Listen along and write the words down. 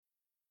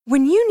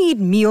When you need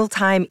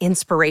mealtime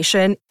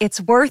inspiration,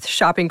 it's worth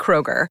shopping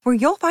Kroger, where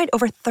you'll find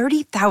over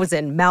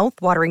 30,000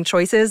 mouth-watering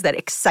choices that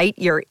excite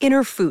your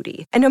inner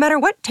foodie. And no matter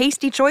what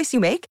tasty choice you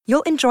make,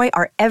 you'll enjoy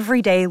our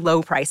everyday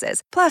low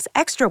prices, plus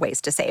extra ways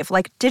to save,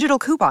 like digital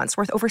coupons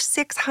worth over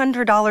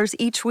 $600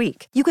 each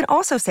week. You can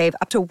also save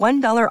up to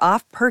 $1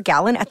 off per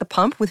gallon at the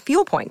pump with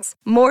fuel points.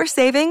 More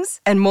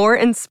savings and more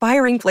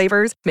inspiring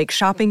flavors make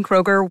shopping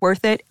Kroger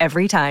worth it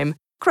every time.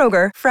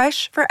 Kroger,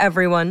 fresh for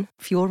everyone.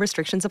 Fuel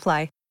restrictions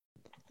apply.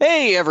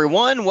 Hey,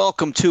 everyone.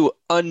 Welcome to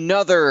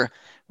another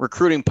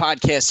recruiting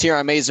podcast here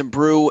on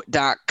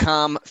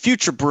MaizenBrew.com.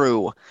 Future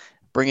Brew,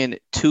 bringing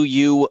it to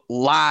you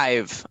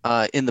live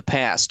in the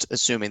past,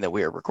 assuming that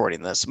we are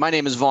recording this. My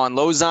name is Vaughn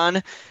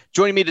Lozon.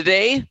 Joining me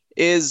today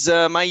is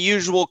my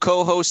usual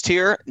co-host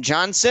here,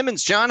 John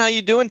Simmons. John, how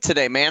you doing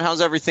today, man?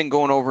 How's everything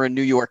going over in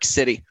New York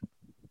City?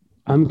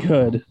 I'm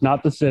good.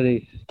 Not the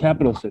city,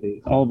 capital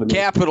city, Albany.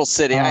 Capital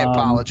City. I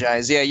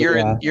apologize. Yeah, you're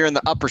in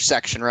the upper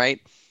section, right?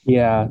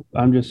 Yeah,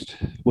 I'm just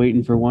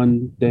waiting for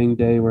one dang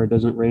day where it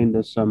doesn't rain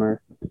this summer.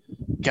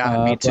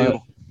 Got it, me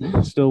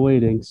too. Still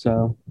waiting,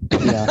 so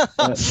yeah.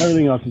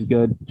 Everything else is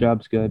good.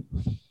 Job's good.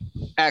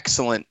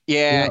 Excellent.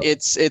 Yeah,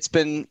 it's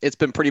been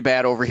pretty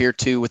bad over here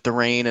too with the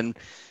rain, and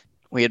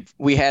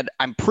we had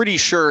I'm pretty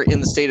sure in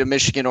the state of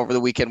Michigan over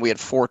the weekend we had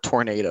 4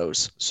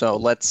 tornadoes. So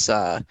let's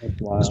try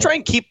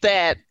and keep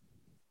that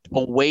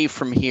away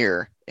from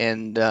here,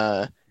 and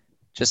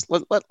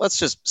let's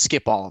just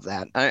skip all of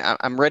that.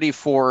 I'm ready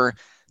for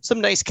some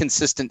nice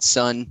consistent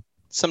sun,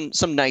 some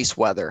nice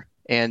weather.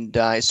 And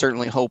I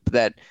certainly hope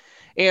that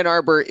Ann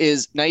Arbor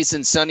is nice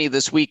and sunny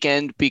this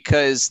weekend,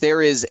 because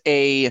there is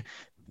a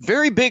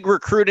very big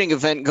recruiting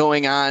event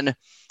going on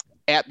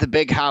at the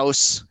Big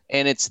House,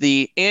 and it's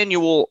the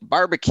annual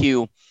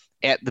barbecue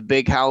at the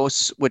Big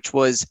House, which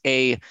was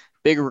a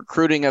big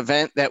recruiting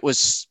event that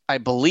was, I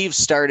believe,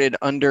 started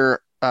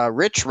under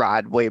Rich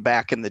Rod way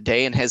back in the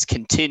day and has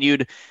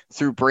continued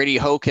through Brady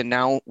Hoke, and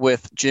now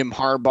with Jim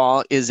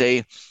Harbaugh is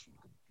a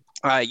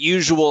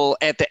usual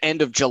at the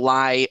end of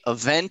July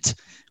event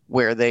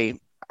where they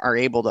are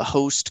able to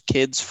host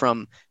kids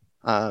from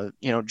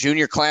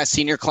junior class,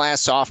 senior class,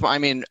 sophomore,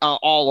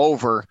 all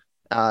over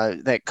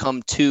that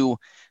come to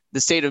the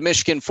state of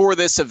Michigan for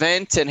this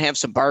event and have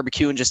some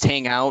barbecue and just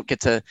hang out, get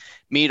to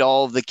meet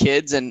all of the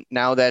kids. And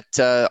now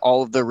that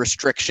all of the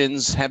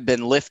restrictions have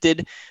been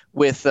lifted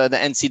with the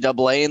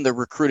NCAA and the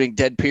recruiting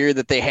dead period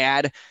that they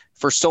had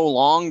for so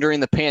long during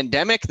the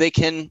pandemic, they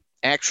can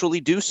actually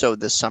do so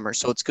this summer.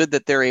 So it's good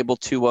that they're able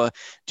to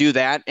do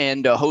that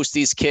and host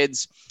these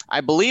kids.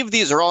 I believe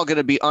these are all going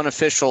to be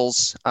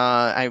unofficials.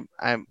 I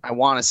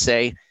want to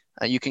say,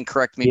 you can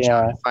correct me,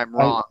 John, if I'm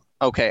wrong.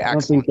 Okay, I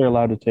don't think they're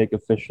allowed to take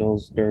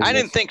officials. I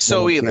didn't think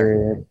so either.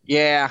 Period.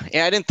 Yeah,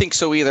 I didn't think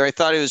so either. I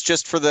thought it was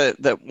just for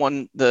the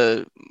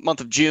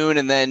month of June,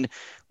 and then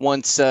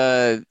once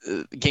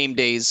game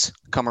days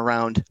come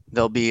around,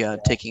 they'll be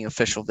taking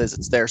official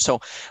visits there. So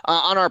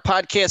on our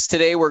podcast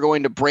today, we're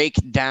going to break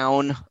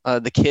down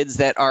the kids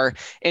that are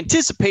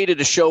anticipated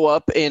to show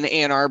up in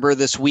Ann Arbor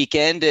this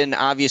weekend. And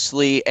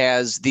obviously,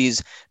 as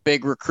these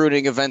big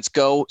recruiting events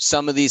go,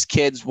 some of these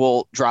kids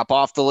will drop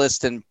off the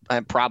list and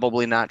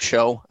probably not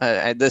show.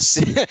 This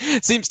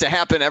seems to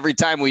happen every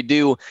time we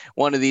do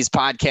one of these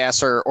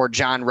podcasts, or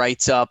John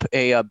writes up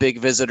a big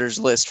visitors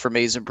list for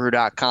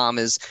MaizenBrew.com.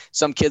 Is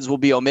some kids will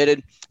be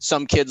omitted,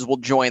 some kids will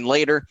join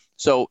later.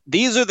 So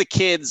these are the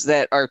kids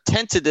that are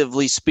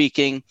tentatively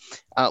speaking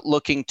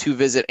looking to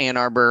visit Ann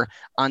Arbor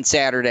on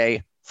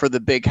Saturday for the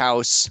Big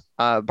House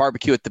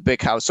barbecue at the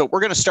Big House. So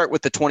we're going to start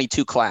with the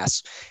 22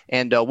 class,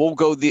 and we'll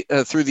go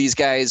through these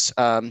guys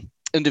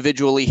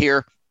individually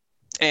here.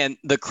 And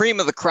the cream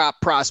of the crop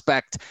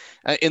prospect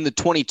in the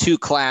 22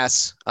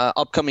 class,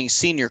 upcoming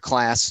senior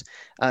class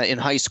in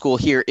high school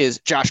here, is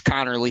Josh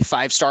Connerly,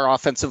 5-star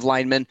offensive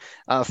lineman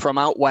from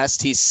out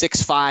west. He's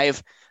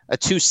 6'5",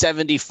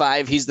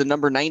 275. He's the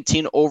number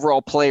 19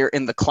 overall player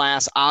in the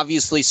class.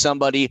 Obviously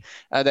somebody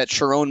that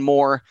Sharon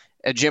Moore,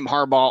 Jim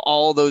Harbaugh,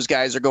 all those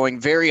guys are going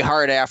very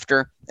hard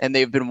after, and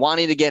they've been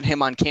wanting to get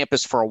him on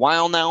campus for a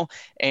while now.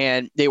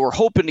 And they were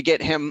hoping to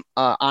get him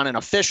on an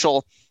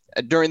official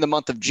during the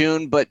month of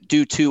June, but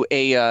due to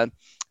a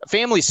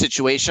family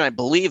situation, I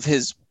believe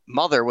his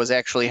mother was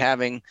actually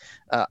having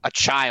a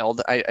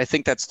child. I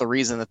think that's the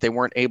reason that they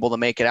weren't able to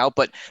make it out.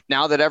 But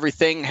now that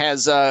everything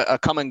has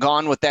come and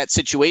gone with that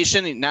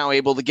situation, he's now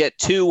able to get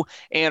to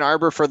Ann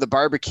Arbor for the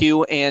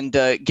barbecue and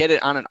get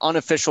it on an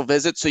unofficial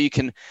visit. So you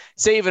can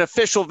save an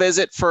official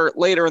visit for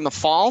later in the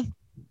fall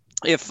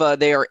if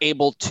they are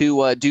able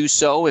to do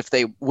so, if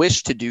they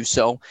wish to do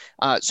so.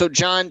 So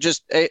John,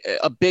 just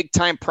a big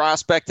time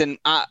prospect. And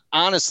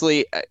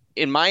honestly,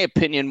 in my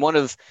opinion, one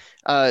of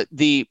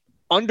the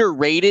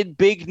underrated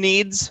big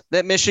needs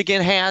that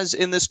Michigan has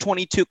in this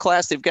 22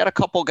 class. They've got a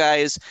couple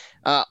guys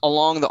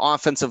along the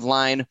offensive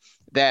line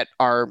that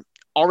are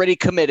already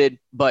committed,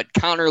 but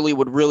Connerly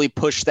would really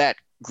push that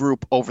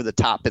group over the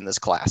top in this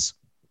class.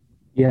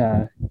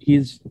 Yeah,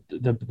 he's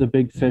the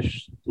big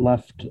fish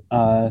left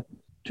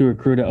to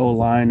recruit an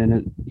O-line,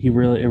 and it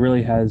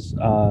really has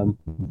a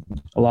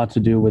lot to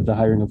do with the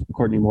hiring of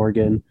Courtney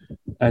Morgan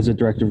as a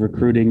director of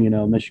recruiting.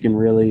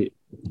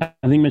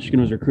 I think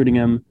Michigan was recruiting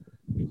him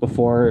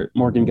before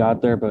Morgan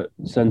got there, but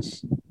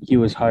since he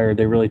was hired,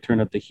 they really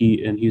turned up the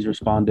heat, and he's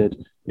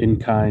responded in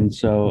kind.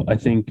 So I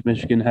think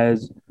Michigan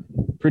has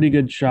a pretty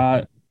good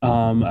shot.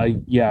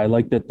 I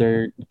like that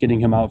they're getting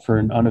him out for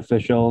an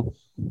unofficial,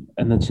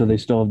 and then so they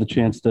still have the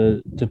chance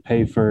to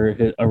pay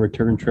for a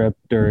return trip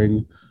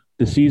during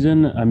the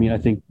season. I mean, I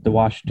think the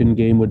Washington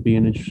game would be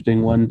an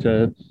interesting one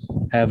to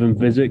have him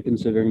visit,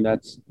 considering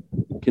that's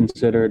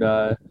considered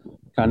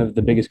kind of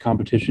the biggest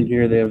competition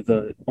here. They have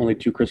the only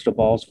two crystal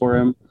balls for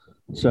him.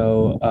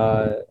 So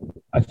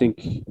I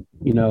think,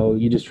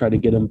 you just try to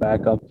get him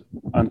back up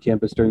on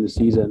campus during the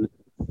season,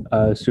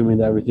 assuming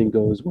that everything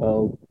goes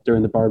well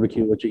during the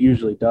barbecue, which it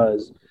usually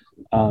does.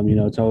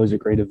 It's always a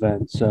great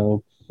event.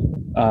 So,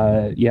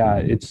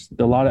 it's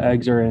a lot of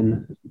eggs are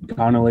in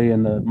Connolly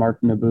and the Mark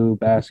Naboo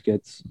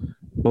baskets,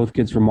 both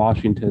kids from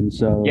Washington.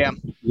 So,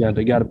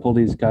 they got to pull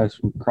these guys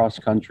from cross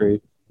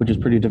country, which is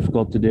pretty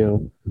difficult to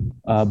do.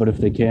 But if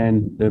they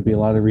can, there'd be a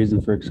lot of reason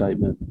for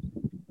excitement.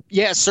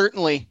 Yeah,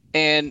 certainly.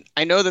 And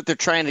I know that they're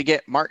trying to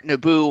get Mark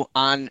Naboo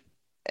on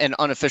an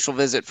unofficial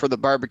visit for the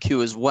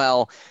barbecue as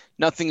well.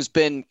 Nothing's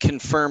been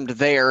confirmed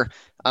there,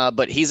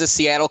 but he's a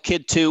Seattle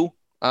kid too,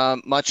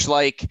 much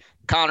like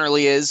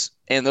Connerly is.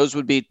 And those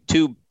would be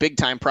two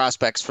big-time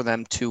prospects for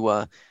them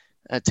to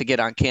get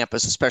on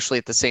campus, especially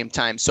at the same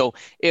time. So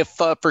if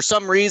for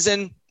some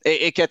reason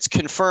it gets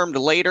confirmed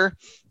later,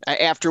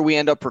 after we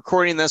end up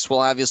recording this, we'll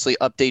obviously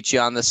update you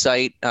on the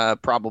site,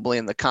 probably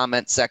in the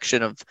comment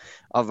section of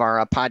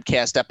our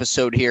podcast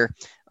episode here.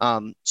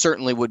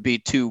 Certainly would be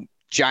two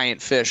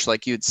giant fish,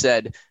 like you'd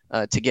said,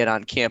 to get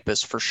on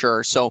campus for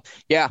sure. So,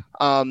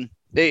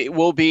 it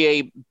will be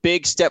a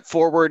big step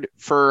forward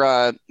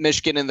for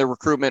Michigan in the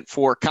recruitment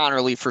for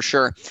Connerly for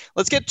sure.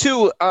 Let's get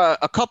to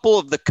a couple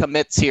of the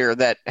commits here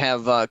that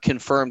have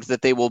confirmed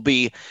that they will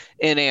be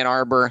in Ann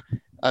Arbor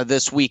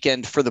this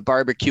weekend for the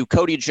barbecue.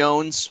 Cody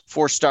Jones,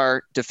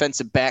 4-star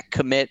defensive back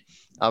commit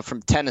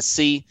from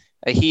Tennessee.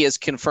 He has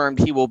confirmed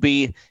he will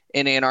be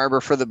in Ann Arbor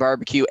for the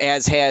barbecue,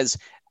 as has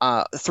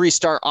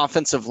 3-star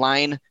offensive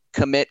line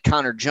commit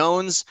Connor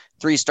Jones,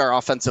 3-star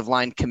offensive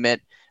line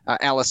commit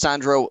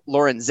Alessandro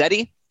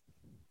Lorenzetti,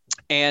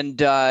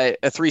 and a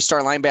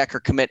 3-star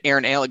linebacker commit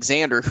Aaron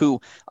Alexander, who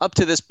up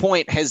to this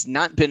point has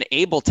not been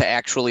able to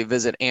actually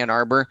visit Ann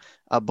Arbor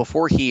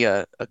before he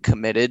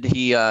committed.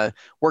 He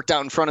worked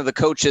out in front of the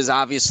coaches,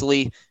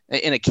 obviously,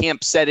 in a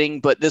camp setting,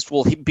 but this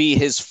will be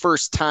his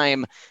first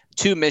time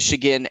to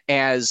Michigan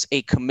as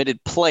a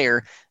committed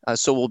player.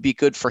 So it will be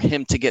good for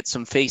him to get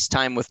some face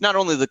time with not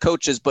only the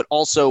coaches, but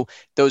also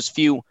those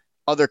few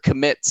other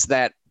commits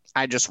that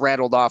I just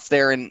rattled off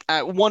there. And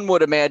one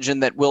would imagine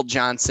that Will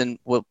Johnson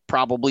will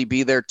probably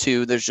be there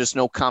too. There's just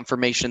no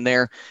confirmation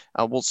there.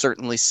 We'll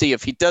certainly see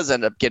if he does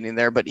end up getting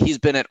there, but he's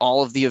been at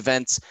all of the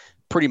events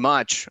pretty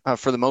much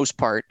for the most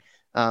part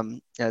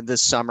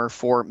this summer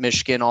for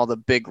Michigan, all the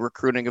big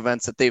recruiting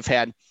events that they've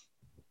had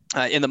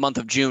in the month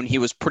of June. He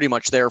was pretty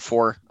much there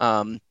for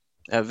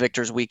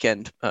Victor's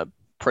Weekend,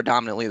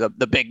 predominantly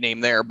the big name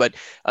there, but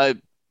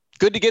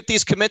good to get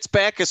these commits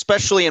back,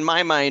 especially in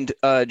my mind,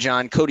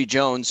 John, Cody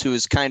Jones, who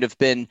has kind of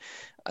been,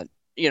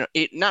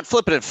 not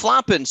flipping and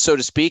flopping, so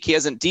to speak. He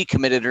hasn't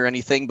decommitted or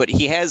anything, but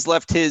he has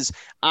left his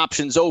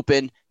options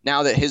open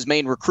now that his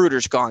main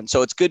recruiter's gone.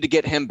 So it's good to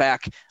get him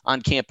back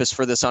on campus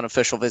for this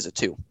unofficial visit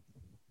too.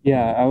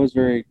 Yeah, I was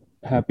very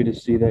happy to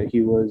see that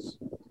he was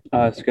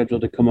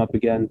scheduled to come up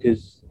again,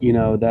 because,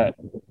 that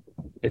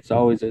it's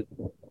always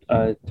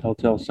a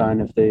telltale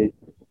sign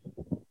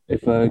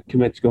if a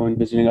commit's going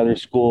visiting other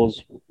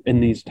schools in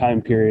these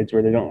time periods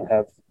where they don't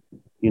have,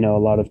 a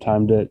lot of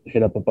time to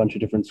hit up a bunch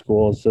of different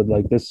schools. So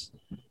like this,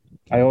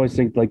 I always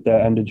think like the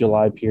end of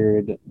July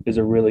period is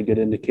a really good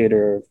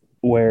indicator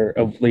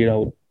of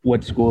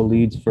what school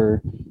leads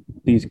for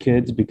these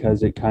kids,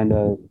 because it kind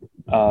of,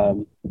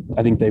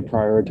 I think they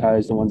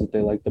prioritize the ones that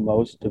they like the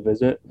most to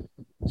visit.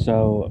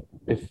 So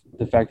if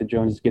the fact that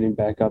Jones is getting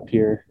back up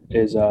here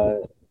is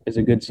a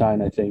good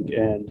sign, I think,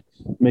 and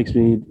makes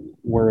me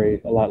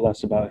worry a lot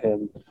less about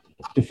him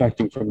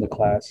defecting from the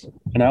class.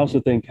 And I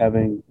also think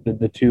having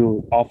the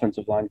two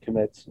offensive line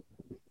commits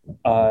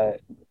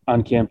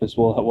on campus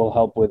will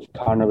help with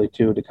Connerly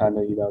too, to kind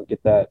of,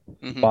 get that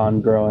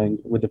bond growing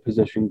with the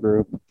position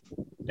group,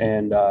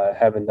 and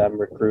having them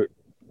recruit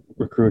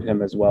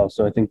him as well.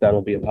 So I think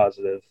that'll be a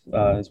positive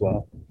as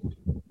well.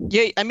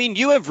 Yeah, I mean,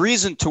 you have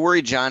reason to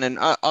worry, John, and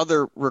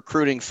other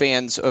recruiting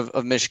fans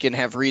of Michigan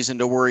have reason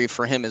to worry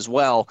for him as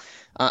well.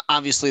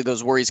 Obviously,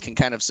 those worries can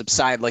kind of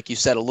subside, like you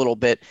said, a little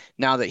bit.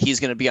 Now that he's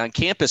going to be on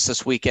campus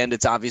this weekend,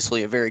 it's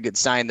obviously a very good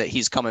sign that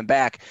he's coming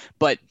back.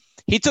 But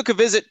he took a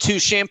visit to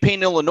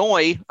Champaign,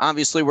 Illinois,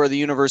 obviously where the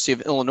University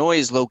of Illinois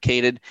is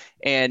located,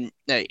 and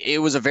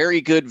it was a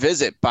very good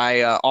visit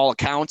by all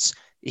accounts.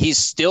 He's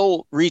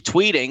still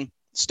retweeting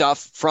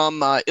stuff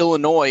from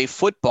Illinois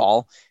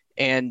football,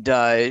 And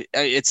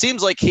it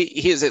seems like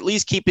he is at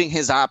least keeping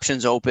his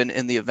options open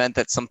in the event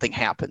that something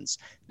happens.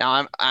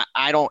 Now,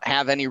 I don't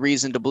have any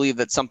reason to believe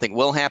that something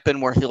will happen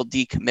where he'll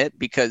decommit,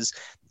 because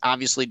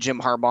obviously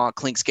Jim Harbaugh,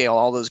 Clinkscale,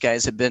 all those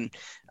guys have been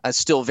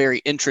still very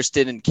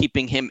interested in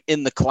keeping him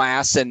in the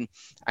class. And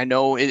I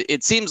know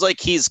it seems like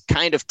he's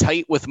kind of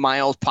tight with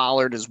Miles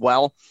Pollard as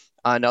well,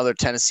 another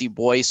Tennessee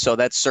boy. So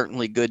that's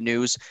certainly good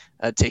news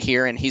to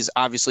hear. And he's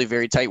obviously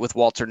very tight with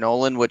Walter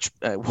Nolan, which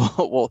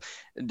will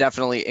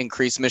definitely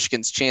increase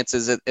Michigan's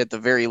chances at the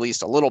very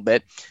least a little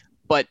bit.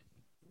 But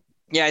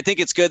yeah, I think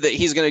it's good that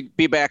he's going to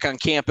be back on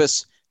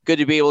campus. Good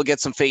to be able to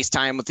get some face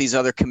time with these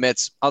other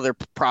commits, other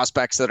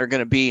prospects that are going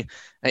to be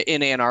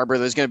in Ann Arbor.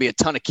 There's going to be a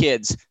ton of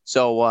kids.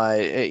 So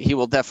he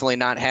will definitely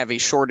not have a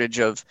shortage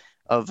of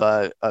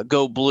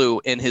go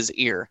blue in his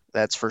ear.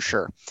 That's for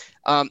sure.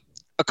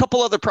 A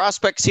couple other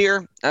prospects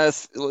here.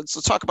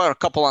 Let's talk about a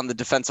couple on the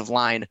defensive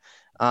line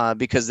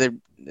because they're,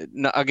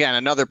 again,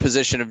 another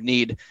position of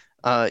need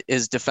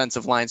is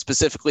defensive line,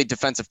 specifically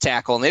defensive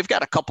tackle. And they've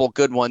got a couple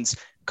good ones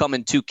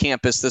coming to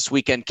campus this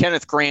weekend.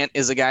 Kenneth Grant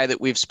is a guy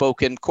that we've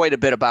spoken quite a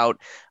bit about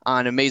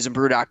on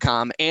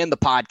AmazingBrew.com and the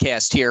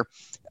podcast here.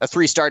 A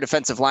 3-star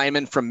defensive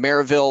lineman from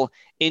Maryville,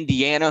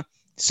 Indiana.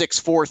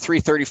 6'4",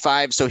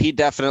 335. So he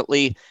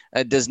definitely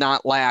does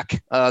not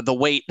lack the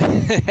weight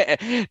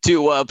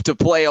to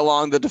play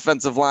along the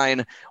defensive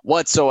line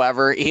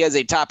whatsoever. He has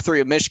a top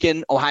 3 of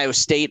Michigan, Ohio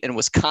State, and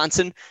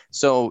Wisconsin.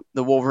 So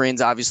the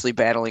Wolverines obviously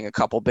battling a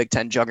couple Big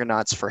Ten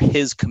juggernauts for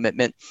his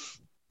commitment.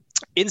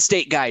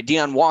 In-state guy,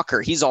 Deion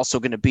Walker, he's also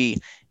going to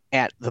be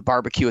at the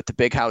barbecue at the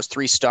Big House.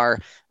 3-star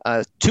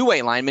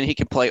two-way lineman. He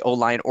can play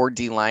O-line or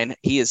D-line.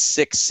 He is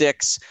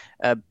 6'6",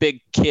 a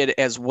big kid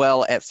as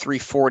well at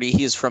 340.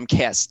 He is from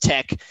Cass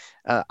Tech,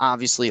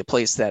 obviously a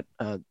place that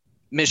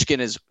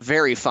Michigan is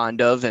very fond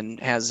of and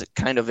has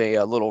kind of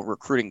a little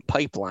recruiting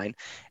pipeline.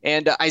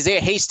 And Isaiah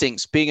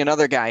Hastings being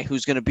another guy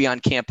who's going to be on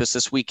campus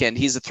this weekend.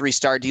 He's a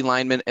 3-star D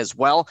lineman as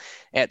well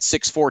at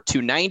 6'4",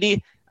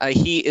 290.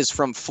 He is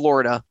from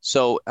Florida.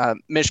 So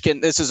Michigan,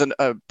 this is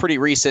a pretty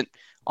recent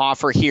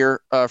offer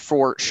here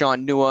for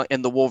Sean Nua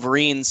and the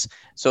Wolverines.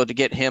 So to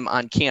get him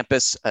on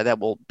campus, that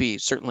will be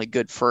certainly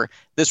good for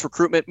this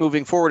recruitment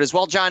moving forward as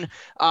well. John,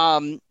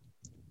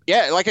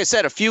 yeah, like I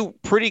said, a few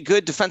pretty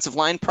good defensive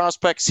line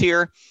prospects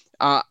here.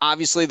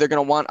 Obviously, they're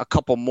going to want a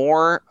couple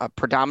more,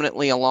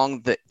 predominantly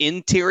along the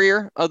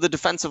interior of the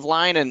defensive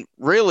line. And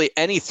really,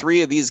 any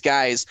 3 of these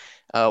guys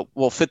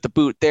will fit the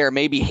boot there.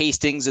 Maybe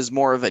Hastings is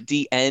more of a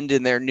D end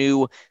in their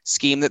new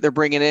scheme that they're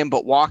bringing in,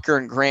 but Walker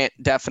and Grant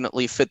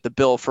definitely fit the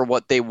bill for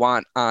what they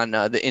want on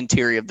the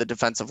interior of the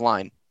defensive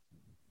line.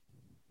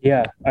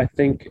 Yeah, I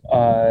think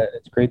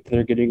it's great that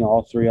they're getting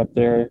all 3 up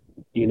there.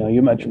 You know,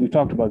 you mentioned, we've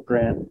talked about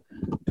Grant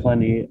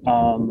plenty,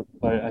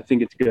 but I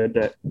think it's good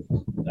that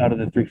out of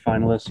the 3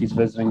 finalists, he's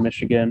visiting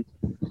Michigan.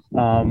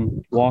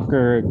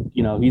 Walker,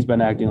 you know, he's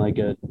been acting like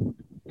a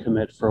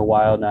commit for a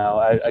while now.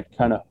 I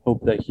kind of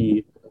hope that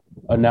he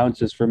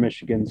announces for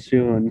Michigan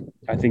soon.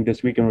 I think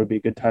this weekend would be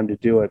a good time to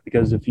do it,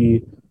 because if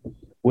he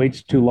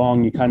waits too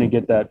long, you kind of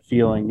get that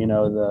feeling, you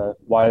know,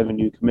 why haven't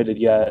you committed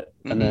yet?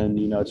 And then,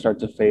 you know, it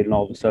starts to fade and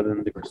all of a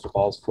sudden the crystal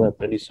balls flip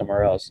and he's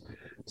somewhere else.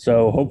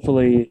 So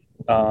hopefully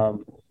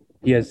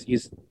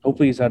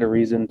he's had a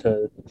reason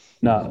to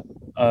not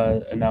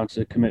announce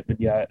a commitment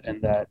yet,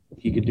 and that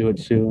he could do it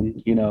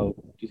soon. You know,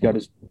 he's got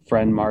his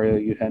friend Mario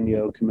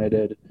Eugenio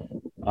committed.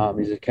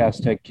 He's a Cass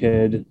Tech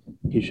kid.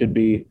 He should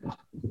be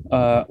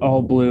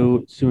all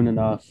blue soon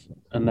enough.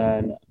 And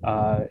then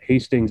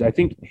Hastings, I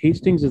think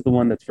Hastings is the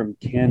one that's from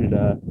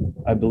Canada,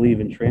 I believe,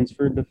 and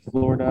transferred to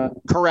Florida.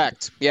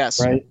 Correct. Yes.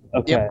 Right.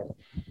 Okay. Yep.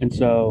 And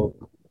so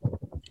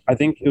I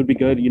think it would be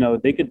good. You know,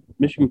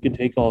 Michigan could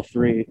take all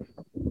 3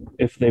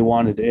 if they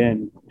wanted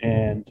in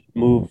and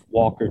move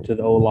Walker to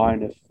the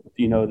O-line if,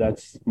 you know,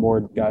 that's more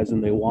guys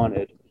than they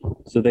wanted.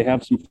 So they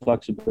have some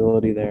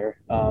flexibility there.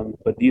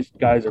 But these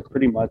guys are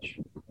pretty much,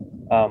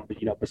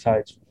 you know,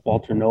 besides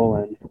Walter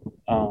Nolan,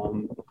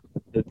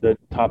 the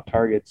top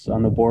targets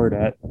on the board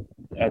at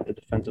the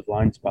defensive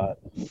line spot.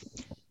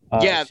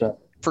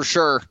 For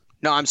sure.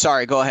 No, I'm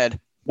sorry. Go ahead.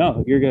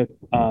 No, you're good.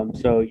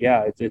 So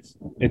yeah, it's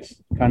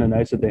kind of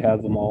nice that they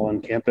have them all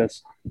on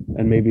campus,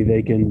 and maybe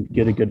they can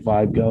get a good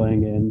vibe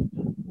going, and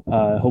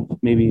hope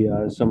maybe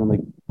someone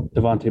like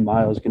Devontae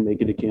Miles can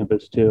make it to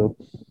campus too.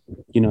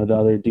 You know, the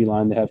other D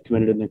line they have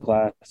committed in their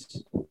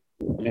class,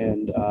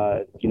 and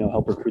you know,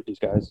 help recruit these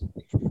guys.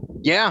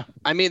 Yeah,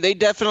 I mean, they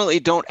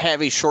definitely don't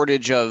have a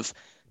shortage of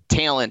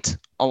talent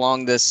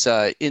along this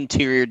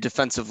interior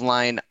defensive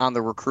line on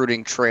the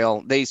recruiting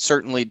trail. They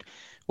certainly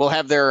will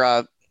have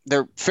their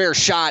fair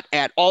shot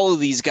at all of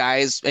these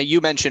guys.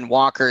 You mentioned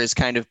Walker as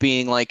kind of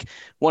being like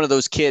one of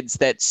those kids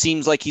that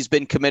seems like he's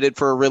been committed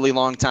for a really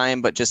long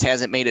time, but just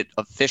hasn't made it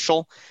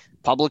official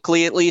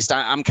publicly, at least.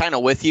 I'm kind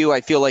of with you.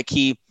 I feel like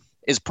he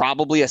is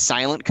probably a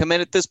silent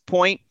commit at this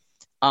point.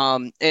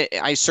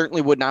 I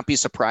certainly would not be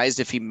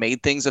surprised if he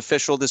made things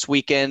official this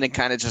weekend and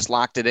kind of just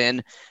locked it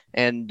in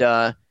and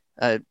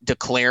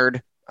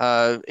declared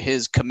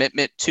his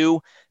commitment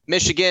to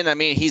Michigan. I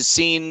mean, he's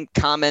seen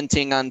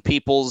commenting on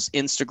people's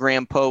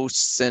Instagram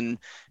posts, and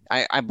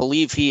I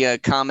believe he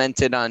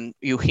commented on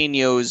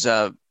Eugenio's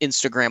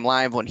Instagram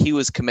Live when he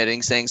was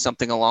committing, saying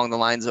something along the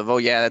lines of, "Oh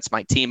yeah, that's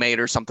my teammate,"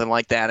 or something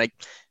like that. I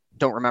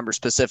don't remember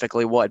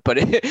specifically what, but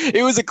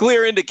it was a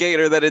clear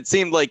indicator that it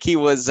seemed like he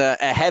was a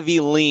heavy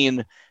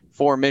lean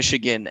for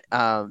Michigan,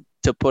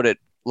 to put it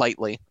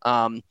lightly.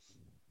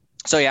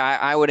 So yeah,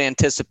 I would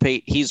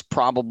anticipate he's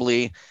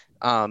probably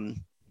going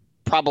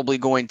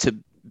to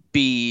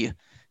be,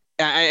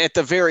 at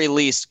the very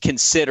least,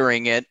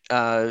 considering it,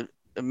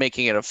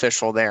 making it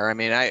official there. I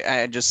mean,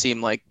 I just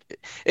seem like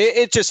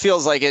it just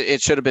feels like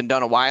it should have been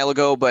done a while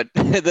ago, but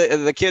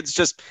the kid's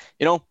just,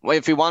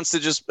 if he wants to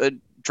just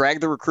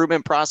drag the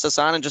recruitment process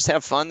on and just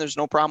have fun, there's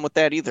no problem with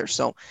that either.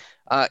 So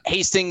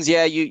Hastings,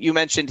 yeah, you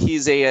mentioned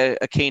he's a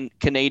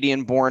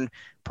Canadian born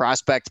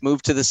prospect,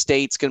 moved to the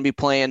States, going to be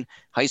playing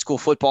high school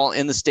football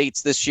in the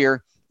States this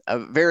year. A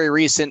very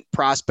recent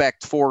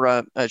prospect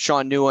for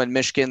Sean Nua in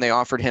Michigan. They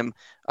offered him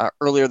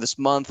earlier this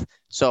month.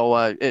 So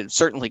it's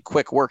certainly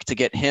quick work to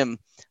get him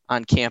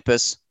on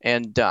campus.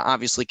 And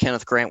obviously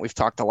Kenneth Grant, we've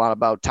talked a lot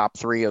about, top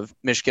three of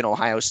Michigan,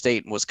 Ohio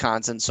State, and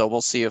Wisconsin. So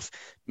we'll see if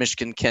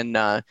Michigan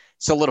can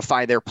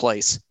solidify their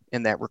place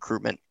in that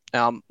recruitment.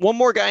 One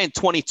more guy in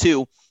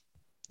 22,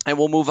 and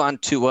we'll move on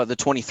to the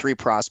 23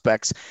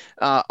 prospects.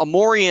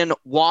 Amorian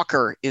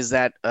Walker is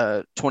that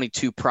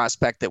 22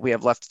 prospect that we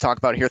have left to talk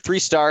about here.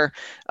 3-star.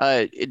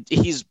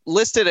 He's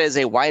listed as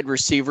a wide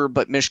receiver,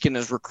 but Michigan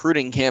is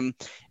recruiting him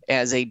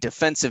as a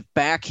defensive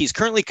back. He's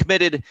currently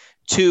committed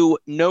to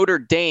Notre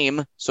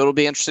Dame, so it'll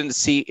be interesting to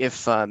see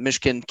if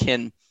Michigan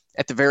can,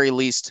 at the very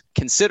least,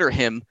 consider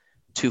him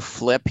to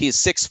flip. He's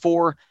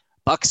 6'4",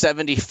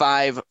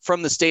 $175,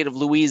 from the state of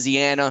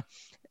Louisiana.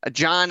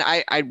 John,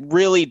 I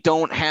really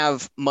don't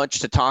have much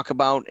to talk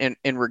about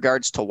in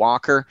regards to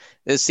Walker.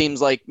 This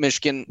seems like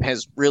Michigan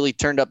has really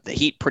turned up the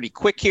heat pretty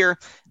quick here.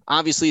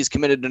 Obviously, he's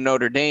committed to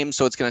Notre Dame,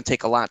 so it's going to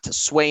take a lot to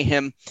sway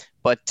him.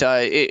 But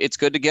it's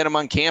good to get him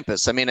on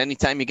campus. I mean,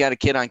 anytime you got a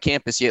kid on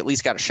campus, you at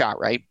least got a shot,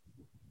 right?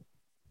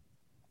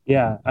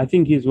 Yeah, I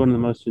think he's one of the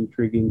most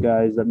intriguing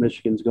guys that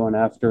Michigan's going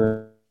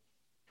after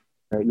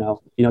right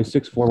now.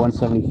 6'4",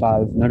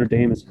 175. Notre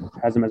Dame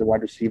has him as a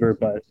wide receiver,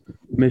 but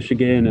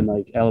Michigan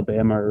and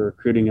Alabama are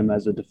recruiting him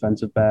as a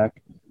defensive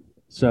back.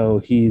 So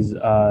he's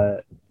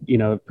a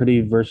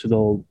pretty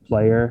versatile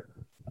player.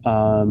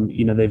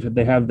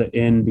 They have the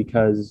in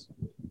because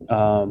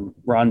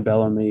Ron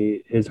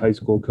Bellamy, his high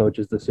school coach,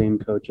 is the same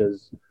coach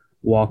as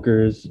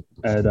Walker's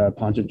at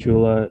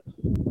Ponchatoula.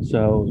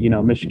 So,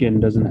 Michigan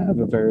doesn't have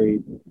a very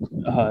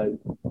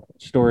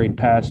storied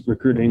past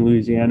recruiting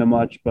Louisiana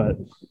much, but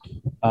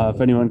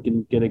if anyone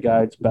can get a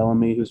guy, it's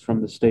Bellamy, who's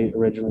from the state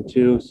originally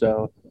too.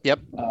 So yep,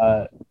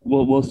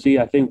 we'll see.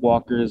 I think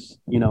Walker's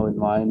in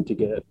line to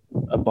get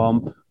a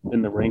bump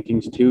in the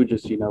rankings too,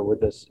 just with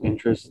this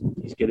interest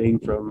he's getting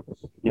from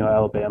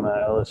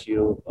Alabama,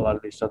 LSU, a lot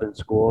of these southern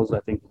schools.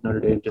 I think Notre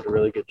Dame did a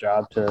really good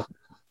job to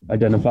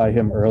identify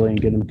him early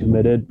and get him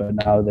committed, but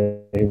now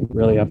they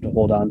really have to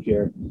hold on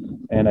here.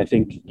 And I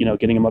think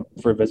getting him up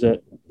for a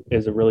visit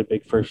is a really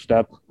big first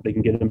step. They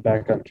can get him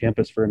back on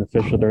campus for an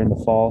official during the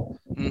fall.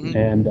 Mm-hmm.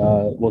 And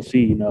we'll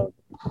see,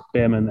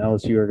 Bama and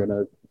LSU are going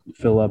to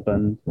fill up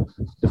on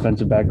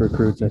defensive back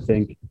recruits, I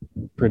think,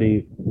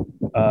 pretty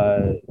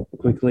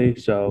quickly.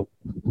 So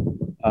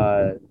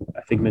I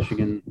think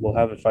Michigan will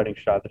have a fighting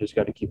shot. They just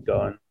got to keep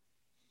going.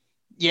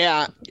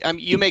 Yeah,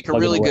 you make a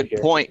really good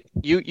point.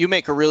 You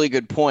make a really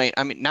good point.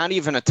 I mean, not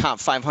even a top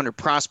 500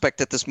 prospect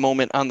at this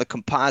moment on the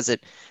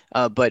composite,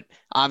 but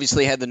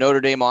obviously had the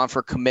Notre Dame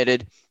offer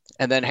committed,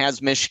 and then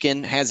has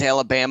Michigan, has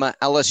Alabama,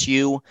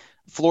 LSU,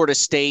 Florida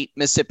State,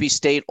 Mississippi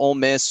State, Ole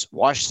Miss,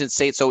 Washington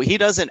State. So he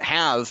doesn't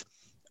have,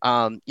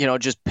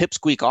 just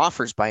pipsqueak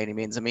offers by any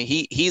means. I mean,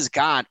 he's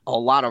got a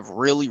lot of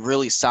really,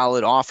 really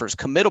solid offers,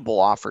 committable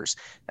offers,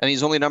 and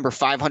he's only number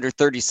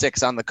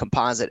 536 on the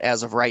composite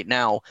as of right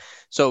now.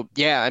 So,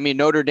 yeah, I mean,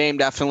 Notre Dame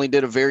definitely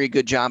did a very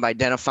good job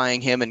identifying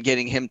him and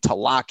getting him to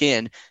lock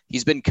in.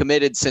 He's been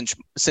committed since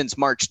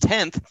March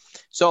 10th.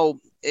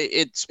 So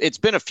it's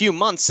been a few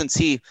months since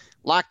he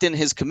locked in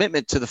his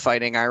commitment to the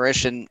Fighting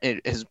Irish, and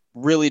it has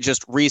really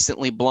just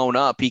recently blown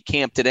up. He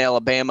camped at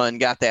Alabama and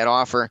got that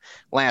offer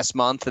last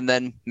month, and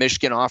then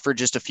Michigan offered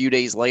just a few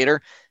days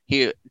later.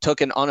 He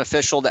took an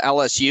unofficial to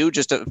LSU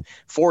just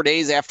 4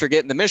 days after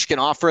getting the Michigan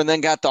offer, and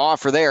then got the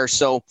offer there.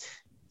 So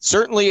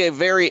certainly a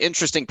very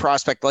interesting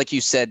prospect, like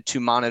you said,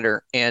 to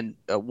monitor, and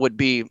would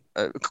be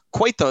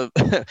quite the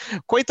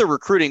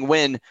recruiting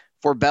win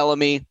for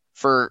Bellamy,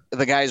 for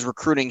the guys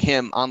recruiting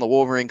him on the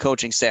Wolverine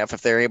coaching staff,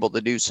 if they're able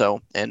to do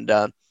so. And,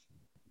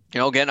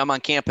 getting him on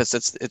campus,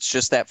 it's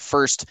just that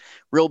first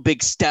real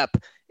big step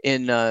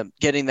in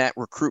getting that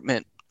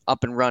recruitment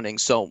up and running.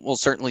 So we'll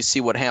certainly see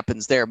what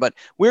happens there. But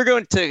we're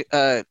going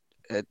to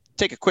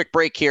take a quick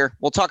break here.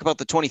 We'll talk about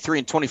the 23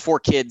 and 24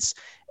 kids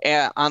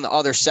on the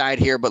other side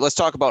here, but let's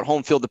talk about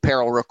Home Field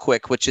Apparel real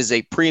quick, which is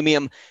a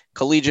premium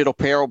collegiate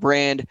apparel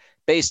brand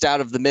based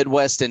out of the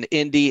Midwest and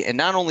Indy. And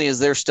not only is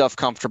their stuff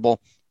comfortable,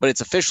 but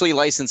it's officially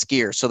licensed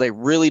gear. So they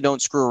really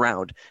don't screw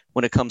around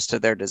when it comes to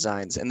their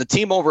designs. And the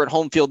team over at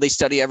Homefield, they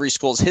study every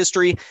school's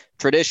history,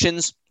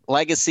 traditions,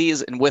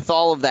 legacies, and with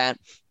all of that,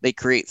 they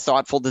create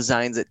thoughtful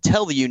designs that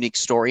tell the unique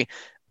story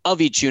of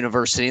each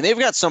university. And they've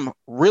got some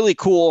really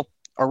cool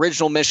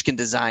original Michigan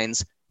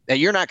designs that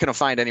you're not going to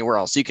find anywhere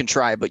else. You can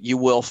try, but you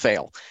will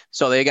fail.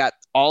 So they got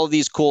all of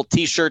these cool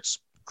t-shirts,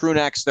 crew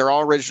necks, they're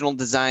all original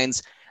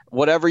designs.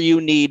 Whatever you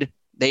need,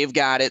 they've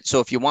got it. So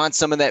if you want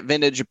some of that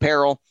vintage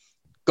apparel,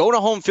 go to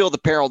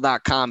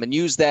homefieldapparel.com and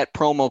use that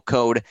promo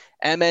code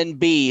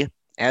MNB,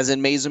 as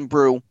in Maize n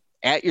Brew,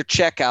 at your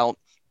checkout.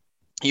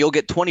 You'll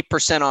get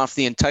 20% off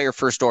the entire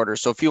first order.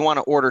 So if you want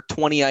to order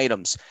 20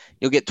 items,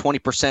 you'll get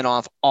 20%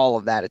 off all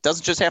of that. It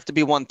doesn't just have to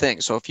be one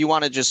thing. So if you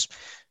want to just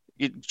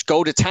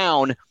go to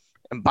town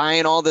and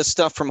buying all this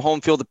stuff from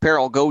Homefield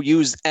Apparel, go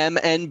use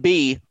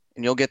MNB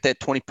and you'll get that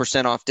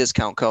 20% off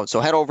discount code. So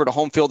head over to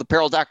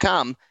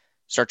homefieldapparel.com,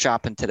 start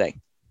shopping today.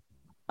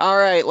 All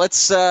right,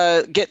 let's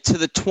get to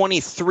the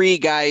 23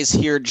 guys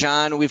here,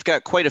 John. We've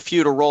got quite a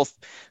few to roll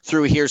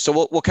through here,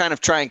 so we'll kind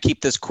of try and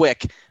keep this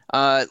quick.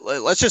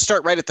 Let's just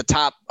start right at the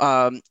top.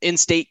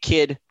 In-state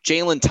kid,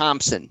 Jalen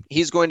Thompson.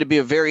 He's going to be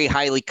a very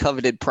highly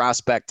coveted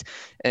prospect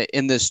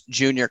in this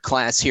junior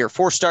class here.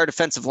 4-star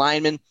defensive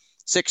lineman,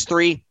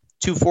 6'3",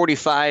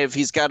 245.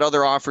 He's got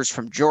other offers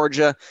from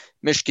Georgia,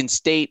 Michigan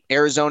State,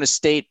 Arizona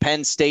State,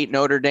 Penn State,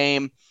 Notre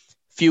Dame.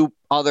 Few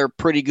other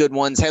pretty good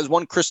ones. Has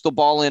one crystal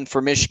ball in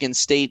for Michigan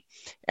State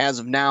as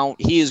of now.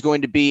 He is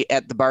going to be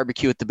at the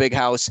barbecue at the Big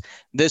House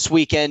this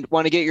weekend.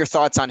 Want to get your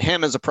thoughts on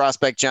him as a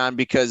prospect, John,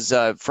 because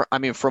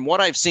from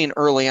what I've seen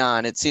early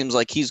on, it seems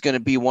like he's going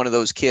to be one of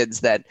those kids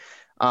that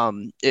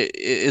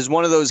is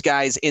one of those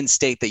guys in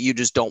state that you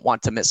just don't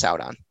want to miss out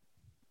on.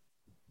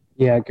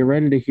 Yeah, get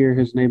ready to hear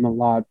his name a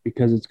lot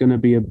because it's going to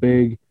be a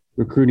big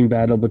recruiting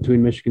battle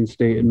between Michigan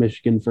State and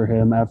Michigan for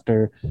him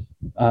after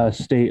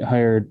State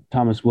hired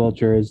Thomas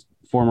Wilcher as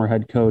former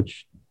head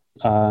coach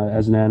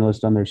as an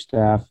analyst on their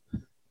staff.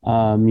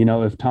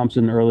 If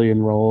Thompson early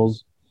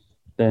enrolls,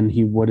 then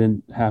he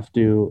wouldn't have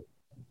to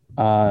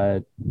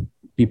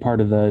be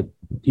part of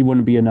he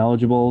wouldn't be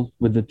ineligible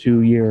with the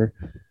 2-year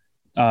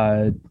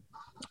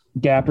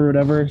gap or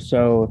whatever.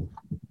 So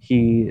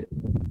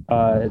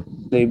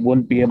they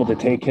wouldn't be able to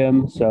take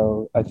him.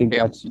 So I think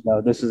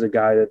this is a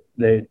guy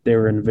that they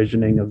were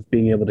envisioning of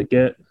being able to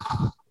get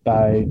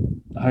by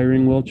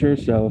hiring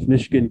Wilcher. So if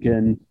Michigan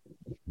can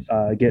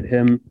get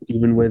him,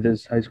 even with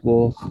his high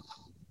school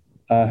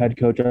head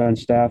coach on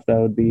staff, that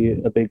would be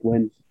a big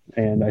win.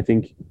 And I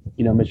think,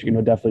 Michigan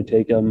would definitely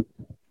take him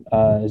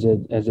I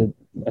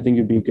think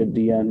it'd be a good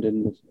D end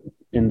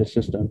in the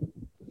system.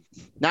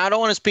 Now, I don't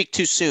want to speak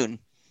too soon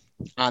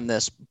on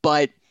this,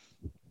 but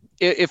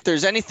if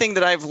there's anything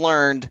that I've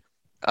learned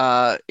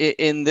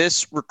in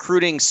this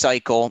recruiting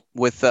cycle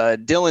with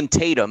Dylan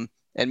Tatum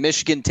and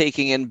Michigan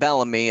taking in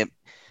Bellamy,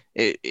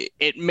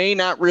 it may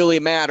not really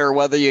matter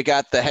whether you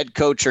got the head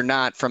coach or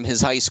not from his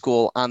high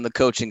school on the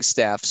coaching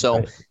staff.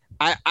 So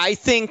right. I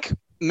think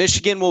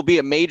Michigan will be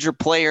a major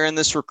player in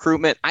this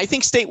recruitment. I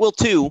think State will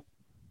too.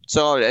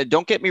 So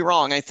don't get me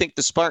wrong. I think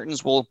the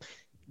Spartans will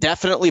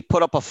definitely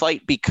put up a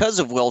fight because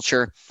of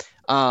Wilcher.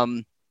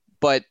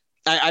 But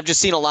I've just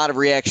seen a lot of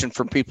reaction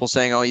from people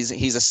saying, "Oh,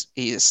 he's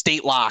a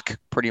state lock,"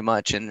 pretty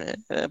much, and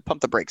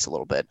pump the brakes a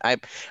little bit.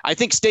 I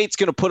think State's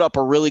going to put up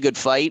a really good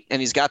fight, and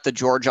he's got the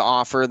Georgia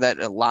offer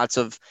that lots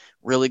of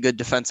really good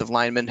defensive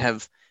linemen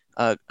have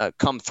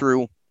come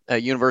through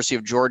University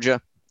of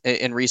Georgia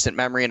in recent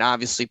memory, and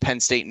obviously Penn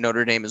State and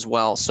Notre Dame as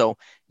well. So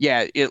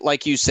yeah,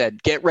 like you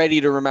said, get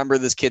ready to remember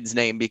this kid's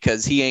name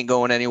because he ain't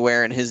going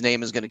anywhere, and his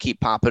name is going to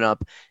keep popping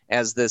up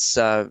as this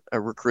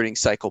recruiting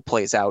cycle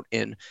plays out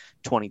in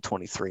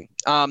 2023.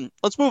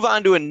 Let's move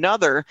on to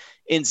another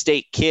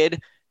in-state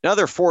kid,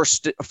 another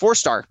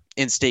four-star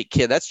in-state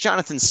kid. That's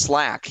Jonathan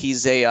Slack.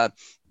 He's a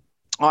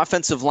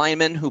offensive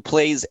lineman who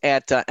plays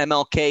at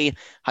MLK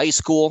High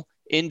School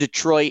in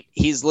Detroit.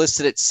 He's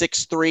listed at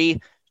 6'3",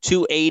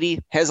 280,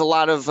 has a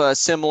lot of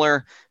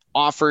similar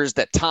offers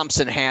that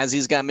Thompson has.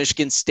 He's got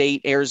Michigan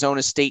State,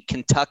 Arizona State,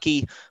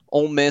 Kentucky,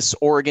 Ole Miss,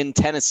 Oregon,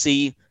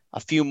 Tennessee, a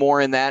few more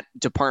in that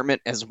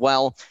department as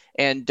well.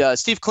 And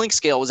Steve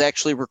Clinkscale was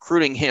actually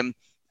recruiting him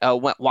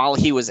while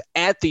he was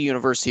at the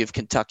University of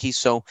Kentucky.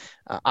 So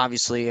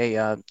obviously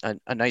a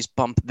nice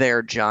bump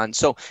there, John.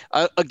 So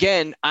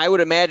again, I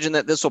would imagine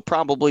that this will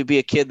probably be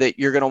a kid that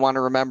you're going to want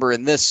to remember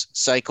in this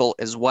cycle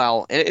as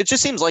well. And it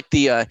just seems like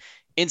the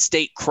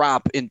in-state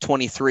crop in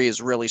 23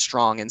 is really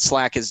strong, and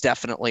Slack is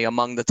definitely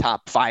among the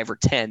top 5 or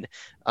 10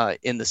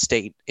 in the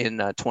state in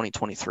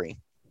 2023.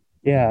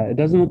 Yeah, it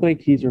doesn't look like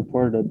he's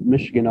reported a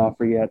Michigan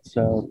offer yet,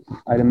 so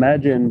I'd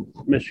imagine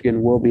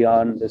Michigan will be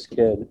on this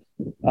kid.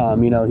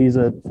 He's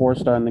a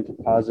 4-star in the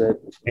composite,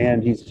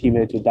 and he's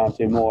teammates with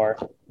Dante Moore,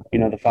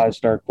 the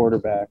 5-star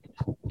quarterback.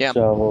 Yeah.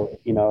 So,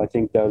 I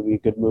think that would be a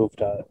good move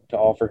to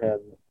offer him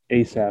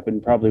ASAP,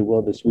 and probably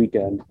will this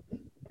weekend.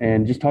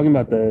 And just talking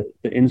about the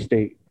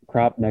in-state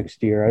crop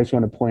next year, I just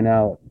want to point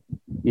out,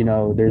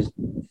 there's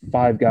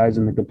 5 guys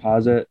in the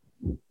composite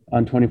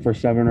on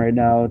 24/7 right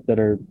now that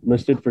are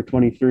listed for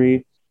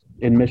 23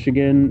 in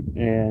Michigan,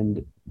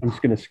 and I'm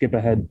just going to skip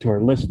ahead to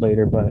our list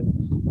later, but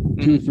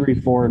 2, 3,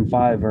 4, and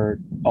 5 are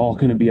all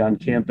going to be on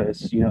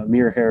campus.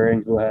 Amir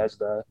Herring, who has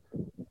the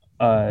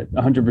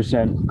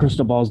 100%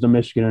 crystal balls to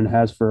Michigan and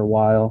has for a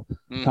while.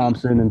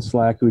 Thompson and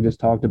Slack, who we just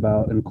talked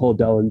about, and Cole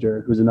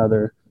Dellinger, who's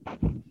another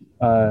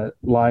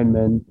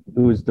lineman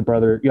who is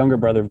the younger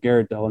brother of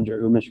Garrett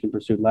Dellinger, who Michigan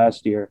pursued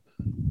last year.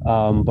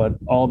 But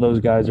all those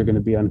guys are going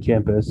to be on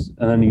campus.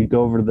 And then you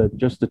go over to the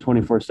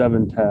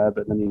 24/7 tab,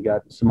 and then you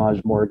got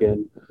Samaj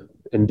Morgan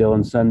and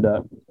Dylan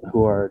Senda,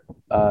 who are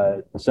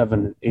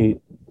 7 and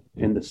 8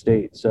 in the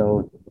state.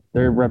 So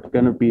they're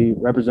going to be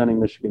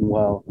representing Michigan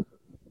well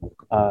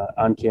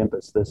on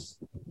campus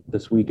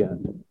this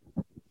weekend.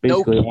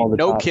 Basically, all the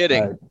no top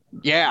kidding. guys.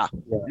 Yeah,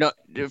 no,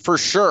 for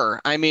sure.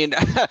 I mean,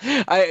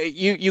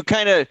 you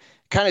kind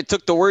of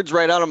took the words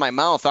right out of my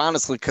mouth,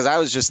 honestly, because I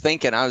was just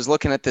thinking, I was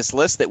looking at this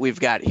list that we've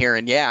got here,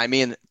 and yeah, I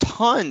mean,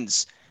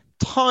 tons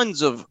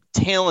of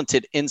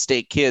talented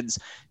in-state kids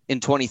in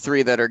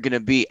 23 that are going to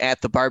be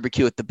at the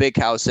barbecue at the Big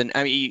House. And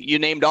I mean, you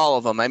named all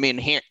of them. I mean,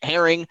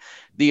 Herring,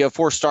 the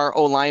 4-star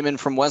O-lineman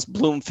from West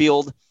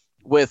Bloomfield,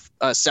 with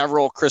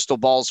several crystal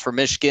balls for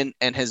Michigan,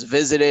 and has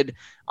visited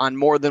on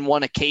more than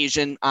one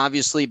occasion.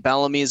 Obviously,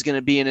 Bellamy is going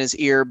to be in his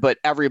ear, but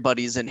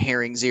everybody's in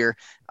Herring's ear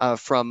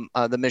from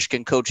the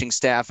Michigan coaching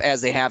staff,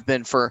 as they have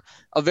been for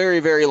a very,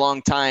 very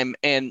long time.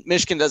 And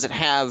Michigan doesn't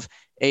have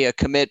a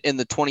commit in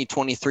the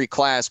 2023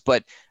 class,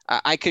 but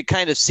I could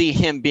kind of see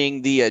him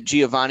being the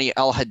Giovanni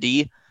El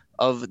Hadi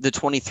of the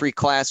 23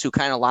 class, who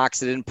kind of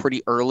locks it in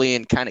pretty early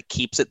and kind of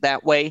keeps it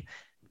that way,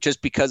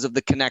 just because of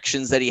the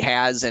connections that he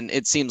has. And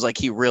it seems like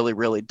he really,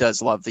 really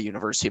does love the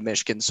University of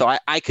Michigan. So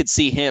I could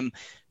see him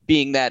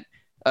being that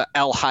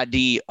El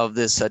Hadi of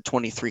this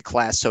 23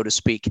 class, so to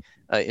speak,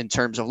 in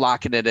terms of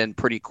locking it in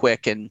pretty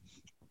quick and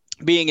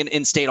being an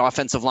in-state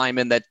offensive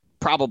lineman that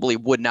probably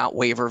would not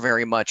waver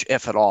very much,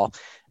 if at all.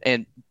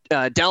 And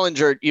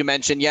Dellinger, you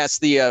mentioned, yes,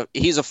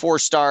 he's a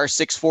 4-star,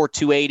 6'4",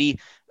 280.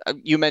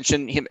 You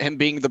mentioned him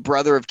being the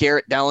brother of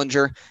Garrett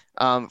Dellinger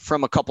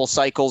from a couple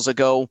cycles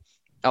ago.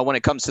 When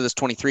it comes to this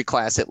 23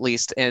 class, at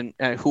least, and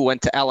who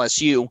went to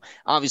LSU.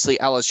 Obviously,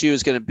 LSU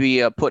is going to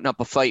be putting up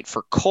a fight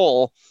for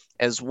Cole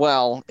as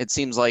well. It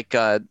seems like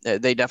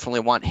they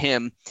definitely want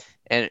him.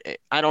 And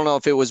I don't know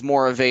if it was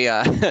more of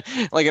a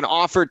like an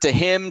offer to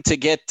him to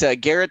get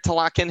Garrett to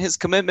lock in his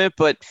commitment,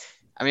 but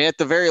I mean, at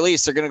the very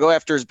least, they're going to go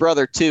after his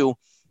brother too.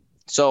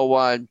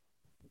 So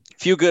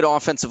few good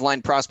offensive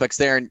line prospects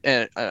there.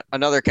 And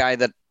another guy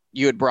that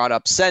you had brought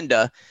up,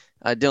 Senda,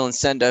 Dylan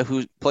Senda,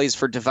 who plays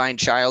for Divine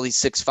Child. He's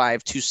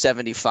 6'5",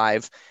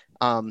 275.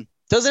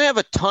 Doesn't have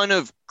a ton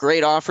of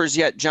great offers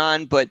yet,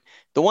 John, but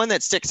the one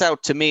that sticks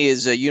out to me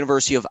is the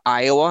University of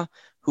Iowa,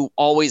 who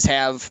always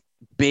have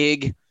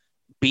big,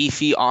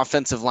 beefy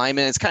offensive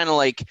linemen. It's kind of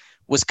like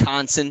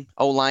Wisconsin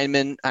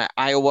O-linemen.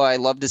 Iowa, I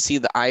love to see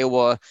the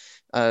Iowa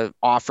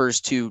offers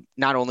to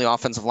not only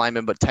offensive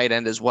linemen, but tight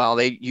end as well.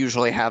 They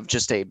usually have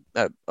just a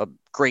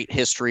great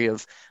history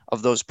of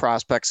those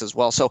prospects as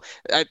well. So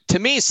to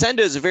me,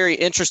 Senda is a very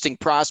interesting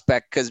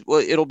prospect because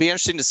it'll be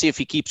interesting to see if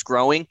he keeps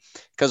growing,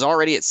 because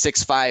already at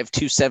 6'5",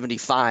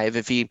 275,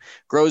 if he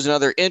grows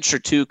another inch or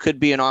two, could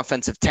be an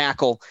offensive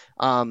tackle.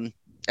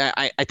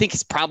 I think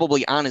he's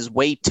probably on his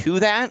way to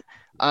that,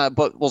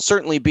 but will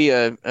certainly be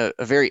a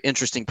very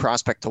interesting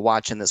prospect to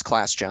watch in this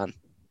class, John.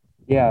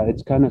 Yeah,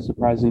 it's kind of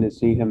surprising to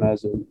see him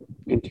as an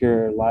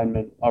interior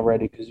lineman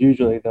already, because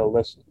usually they'll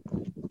list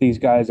these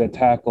guys at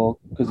tackle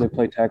because they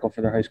play tackle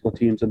for their high school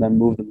teams and then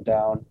move them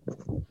down,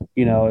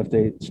 if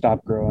they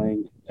stop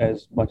growing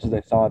as much as they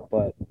thought.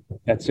 But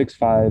at 6'5",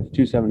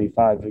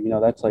 275,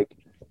 that's like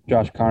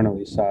Josh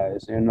Connolly's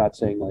size. And I'm not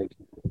saying like,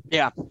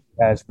 yeah,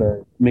 as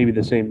maybe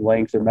the same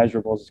length or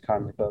measurables as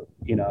Connolly, but,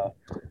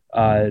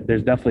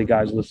 there's definitely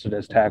guys listed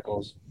as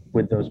tackles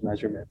with those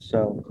measurements.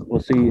 So we'll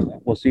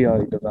see how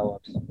he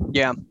develops.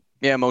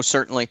 Yeah, most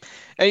certainly.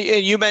 And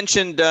you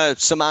mentioned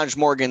Samaj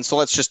Morgan, so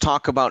let's just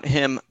talk about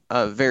him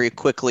very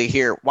quickly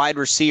here. Wide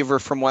receiver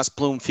from West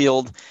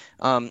Bloomfield,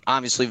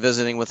 obviously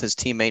visiting with his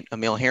teammate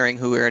Emil Herring,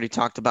 who we already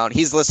talked about.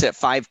 He's listed at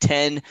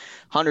 5'10",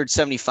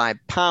 175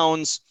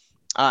 pounds.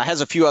 Has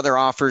a few other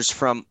offers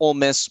from Ole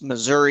Miss,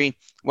 Missouri,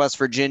 West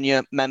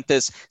Virginia,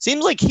 Memphis.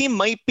 Seems like he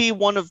might be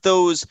one of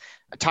those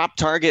top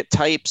target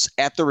types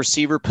at the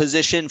receiver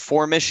position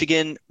for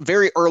Michigan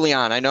very early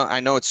on. I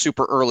know it's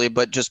super early,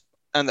 but just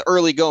on the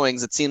early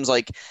goings, it seems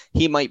like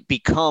he might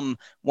become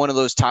one of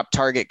those top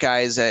target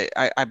guys.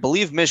 I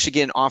believe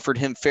Michigan offered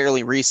him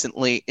fairly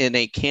recently in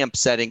a camp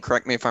setting.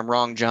 Correct me if I'm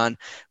wrong, John,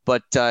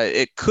 but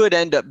it could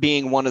end up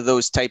being one of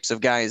those types of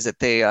guys that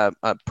they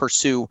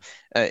pursue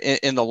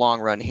in the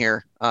long run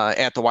here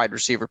at the wide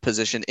receiver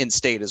position in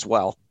state as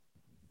well.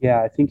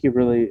 Yeah, I think he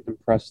really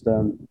impressed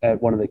them at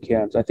one of the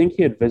camps. I think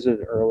he had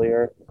visited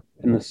earlier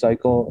in the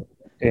cycle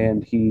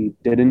and he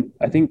didn't.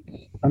 I don't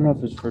know if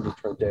it was for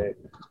Detroit Day,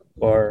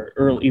 or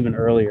even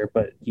earlier,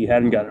 but he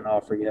hadn't got an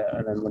offer yet.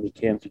 And then when he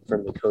camped in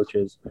front of the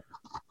coaches,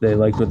 they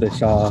liked what they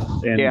saw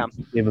and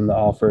gave him the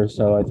offer.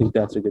 So I think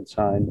that's a good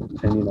sign. And,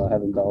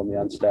 having Bellamy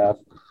on staff,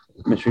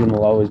 Michigan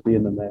will always be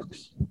in the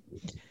mix.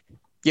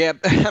 Yeah,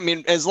 I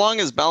mean, as long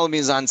as Bellamy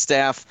is on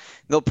staff,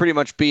 they'll pretty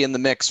much be in the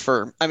mix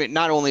for,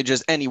 not only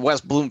just any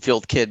West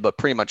Bloomfield kid, but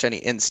pretty much any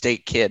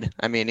in-state kid.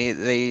 I mean,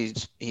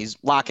 he's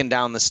locking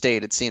down the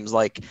state, it seems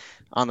like,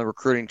 on the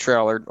recruiting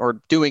trail,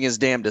 or doing his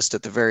damnedest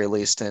at the very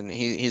least. And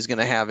he's going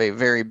to have a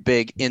very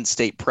big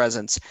in-state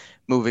presence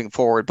moving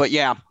forward. But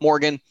yeah,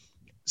 Morgan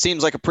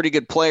seems like a pretty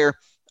good player.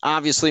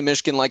 Obviously,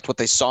 Michigan liked what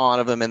they saw out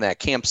of him in that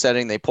camp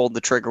setting. They pulled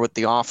the trigger with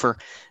the offer.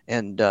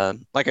 And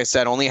like I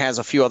said, only has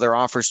a few other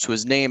offers to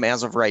his name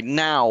as of right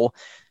now,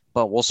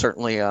 but we'll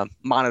certainly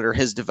monitor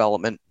his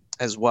development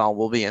as well.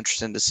 We'll be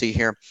interested to see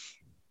here.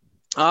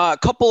 A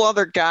couple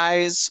other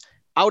guys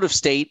out of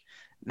state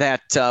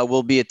that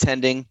will be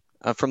attending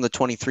from the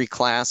 23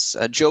 class.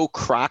 Joe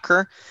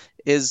Crocker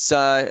is,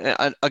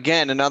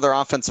 again, another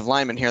offensive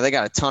lineman here. They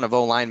got a ton of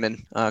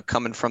O-linemen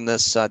coming from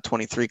this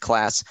 23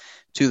 class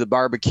to the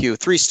barbecue.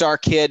 3-star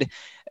kid,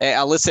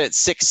 listed at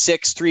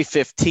 6'6",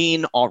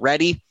 315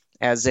 already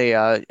as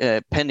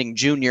a pending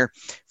junior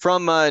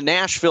from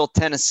Nashville,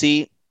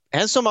 Tennessee.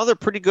 Has some other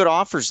pretty good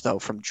offers, though,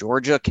 from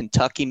Georgia,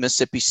 Kentucky,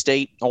 Mississippi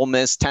State, Ole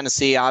Miss,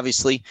 Tennessee,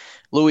 obviously,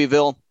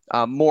 Louisville,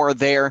 more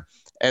there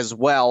as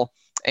well.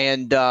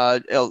 And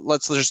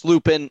let's just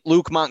loop in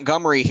Luke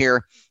Montgomery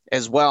here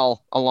as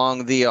well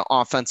along the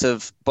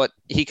offensive, but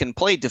he can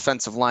play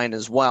defensive line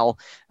as well.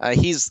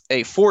 He's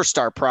a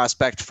 4-star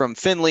prospect from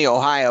Findlay,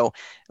 Ohio,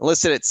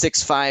 listed at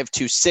 6'5",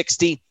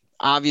 260.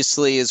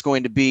 Obviously is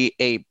going to be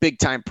a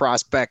big-time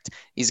prospect.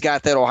 He's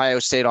got that Ohio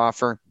State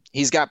offer.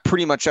 He's got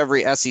pretty much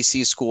every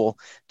SEC school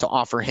to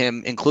offer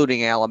him,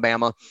 including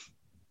Alabama.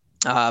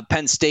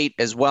 Penn State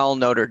as well,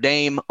 Notre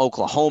Dame,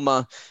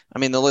 Oklahoma. I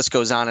mean, the list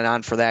goes on and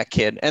on for that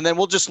kid. And then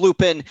we'll just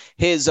loop in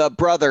his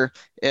brother,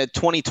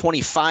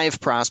 2025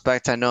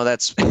 prospect. I know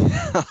that's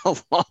a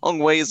long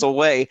ways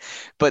away,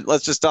 but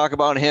let's just talk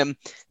about him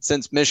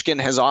since Michigan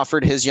has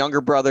offered his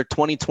younger brother,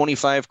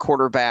 2025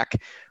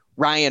 quarterback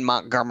Ryan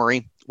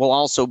Montgomery, will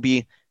also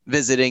be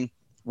visiting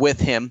with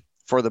him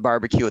for the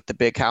barbecue at the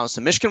Big House.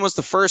 And Michigan was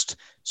the first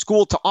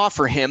school to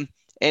offer him,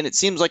 and it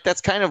seems like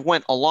that's kind of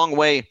went a long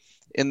way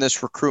in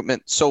this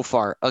recruitment so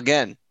far.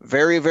 Again,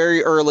 very,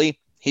 very early.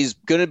 He's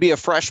going to be a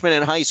freshman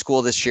in high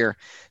school this year.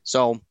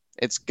 So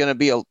it's going to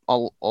be a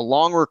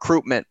long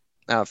recruitment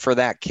for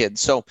that kid.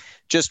 So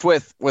just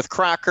with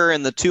Crocker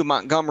and the two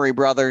Montgomery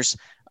brothers,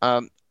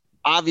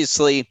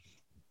 obviously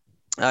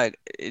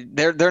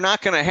they're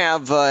not going to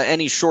have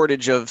any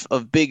shortage of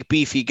big,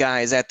 beefy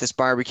guys at this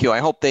barbecue. I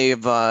hope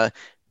they've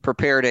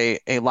prepared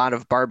a lot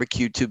of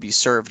barbecue to be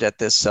served at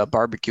this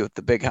barbecue at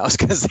the Big House,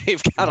 because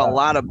they've got a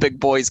lot of big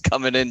boys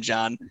coming in,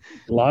 John.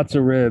 Lots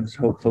of ribs,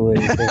 hopefully.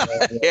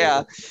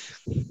 Yeah.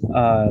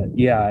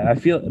 I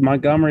feel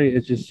Montgomery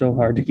is just so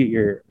hard to get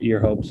your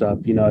hopes up.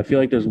 I feel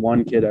like there's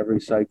one kid every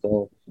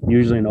cycle,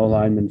 usually an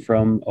O-lineman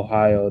from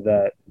Ohio,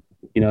 that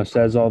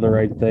says all the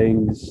right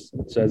things,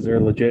 says they're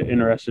legit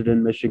interested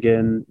in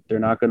Michigan.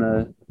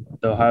 The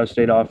Ohio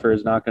State offer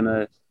is not going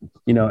to,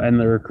 end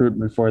the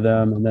recruitment for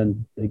them. And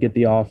then they get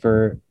the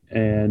offer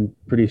and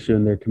pretty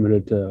soon they're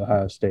committed to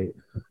Ohio State.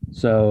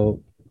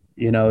 So,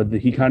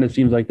 he kind of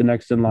seems like the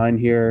next in line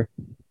here.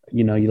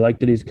 You like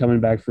that he's coming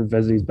back for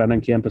visit. He's been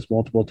on campus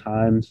multiple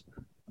times.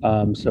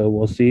 So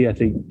we'll see. I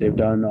think they've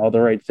done all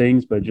the right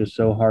things, but just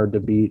so hard to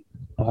beat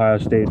Ohio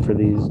State for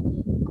these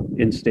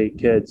in-state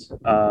kids.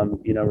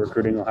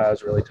 Recruiting Ohio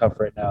is really tough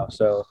right now.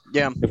 So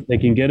yeah, if they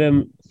can get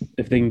him,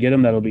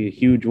 that'll be a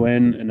huge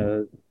win and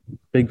a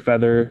big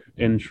feather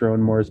in Sherrone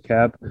Moore's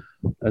cap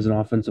as an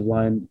offensive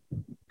line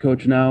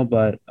coach now.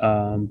 But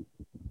I'm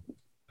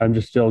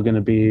just still going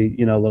to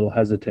be, a little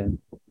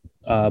hesitant.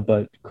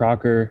 But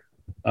Crocker,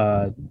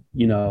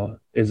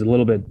 is a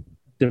little bit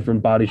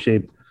different body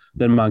shape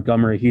than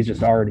Montgomery. He's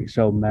just already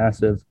so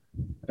massive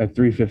at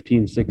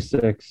 315,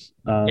 6'6".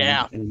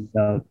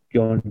 And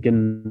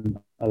getting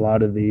a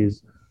lot of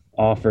these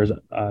offers.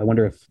 I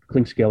wonder if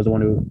Clinkscale was the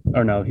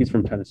one he's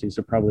from Tennessee,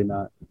 so probably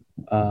not,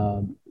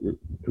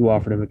 who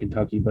offered him in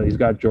Kentucky, but he's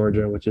got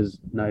Georgia, which is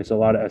nice. A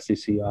lot of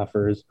SEC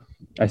offers.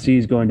 I see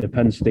he's going to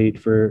Penn State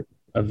for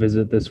a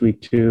visit this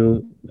week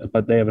too,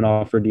 but they haven't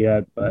offered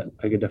yet, but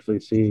I could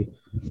definitely see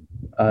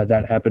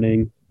that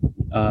happening.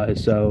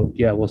 So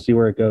yeah, we'll see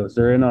where it goes.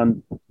 They're in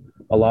on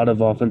a lot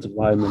of offensive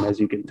linemen, as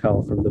you can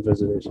tell from the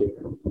visitors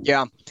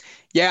here.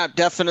 Yeah,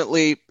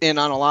 definitely in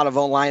on a lot of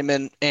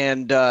O-linemen.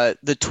 And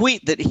the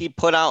tweet that he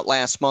put out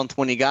last month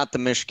when he got the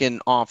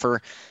Michigan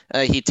offer,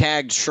 he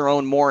tagged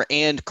Sherrone Moore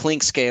and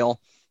Clinkscale.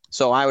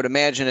 So I would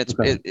imagine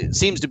it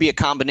seems to be a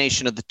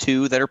combination of the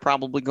two that are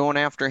probably going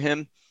after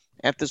him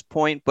at this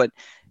point. But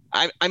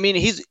I mean,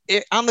 he's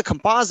on the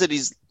composite.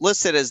 He's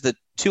listed as the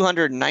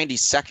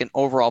 292nd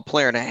overall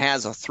player, and it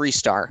has a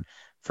 3-star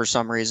for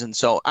some reason.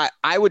 So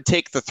I would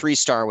take the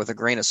 3-star with a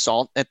grain of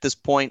salt at this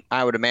point.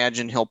 I would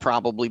imagine he'll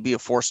probably be a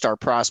 4-star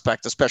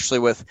prospect, especially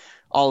with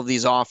all of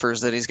these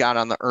offers that he's got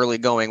on the early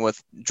going,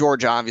 with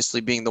Georgia obviously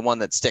being the one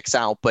that sticks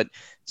out, but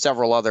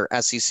several other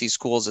SEC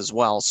schools as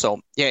well. So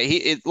yeah,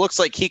 it looks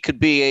like he could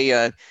be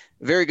a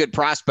very good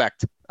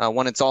prospect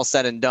when it's all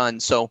said and done.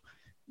 So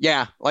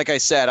yeah, like I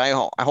said, I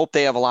hope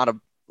they have a lot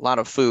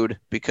of food,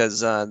 because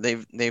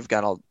they've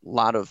got a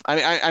lot of,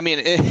 I mean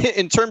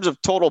in terms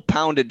of total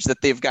poundage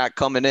that they've got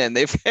coming in,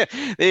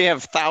 they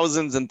have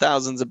thousands and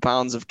thousands of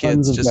pounds of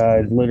kids. Tons of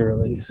guys,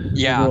 literally.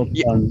 Yeah,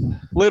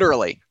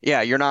 literally.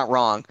 Yeah, you're not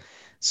wrong.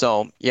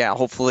 So yeah,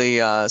 hopefully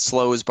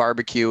Slow's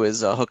Barbecue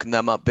is hooking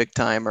them up big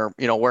time, or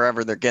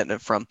wherever they're getting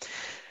it from.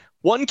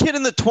 One kid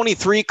in the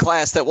 23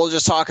 class that we'll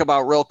just talk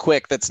about real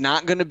quick that's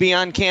not going to be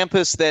on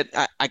campus, that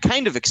I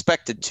kind of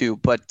expected to,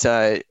 but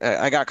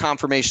I got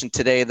confirmation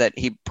today that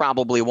he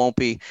probably won't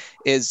be,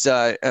 is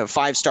a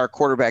 5-star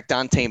quarterback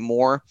Dante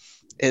Moore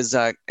is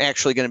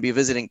actually going to be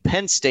visiting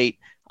Penn State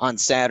on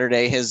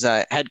Saturday. His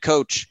head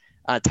coach,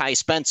 Ty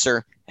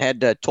Spencer,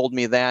 had told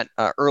me that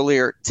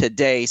earlier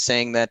today,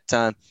 saying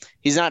that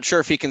he's not sure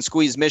if he can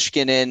squeeze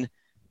Michigan in,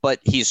 but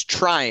he's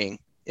trying,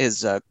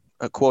 is a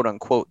quote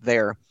unquote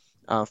there.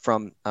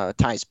 From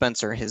Ty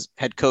Spencer, his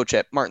head coach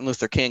at Martin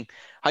Luther King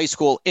High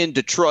School in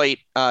Detroit.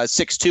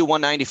 6'2",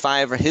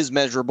 195 are his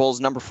measurables,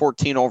 number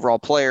 14 overall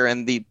player,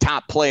 and the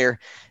top player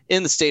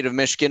in the state of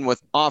Michigan,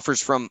 with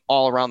offers from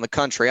all around the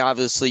country.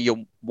 Obviously,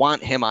 you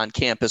want him on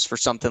campus for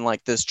something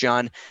like this,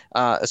 John,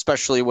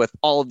 especially with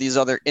all of these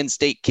other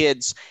in-state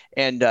kids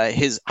and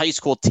his high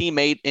school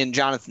teammate in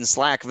Jonathan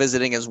Slack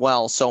visiting as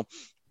well. So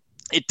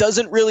it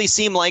doesn't really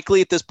seem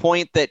likely at this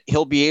point that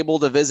he'll be able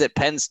to visit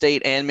Penn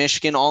State and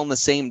Michigan all in the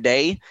same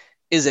day.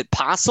 Is it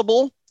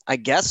possible? I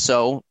guess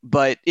so,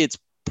 but it's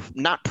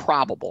not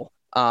probable.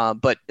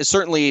 But it's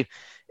certainly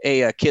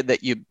a kid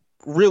that you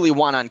really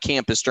want on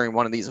campus during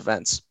one of these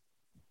events.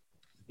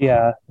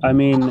 Yeah, I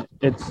mean,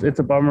 it's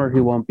a bummer he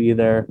won't be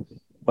there,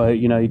 but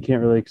you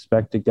can't really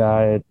expect a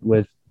guy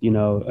with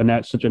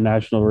such a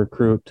national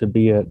recruit to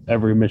be at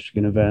every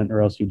Michigan event,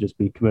 or else he'd just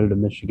be committed to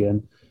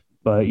Michigan.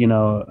 But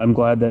I'm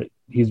glad that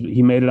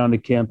he made it onto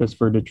campus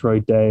for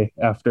Detroit Day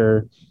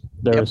after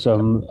there was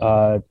some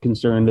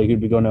concern that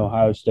he'd be going to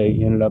Ohio State.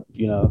 He ended up,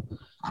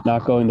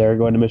 not going there,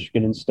 going to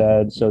Michigan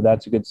instead. So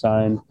that's a good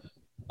sign.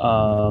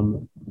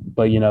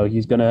 But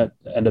he's going to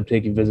end up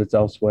taking visits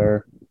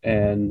elsewhere,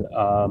 and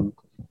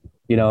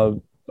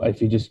if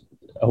he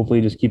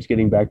hopefully just keeps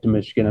getting back to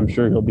Michigan, I'm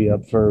sure he'll be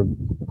up for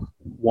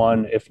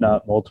one, if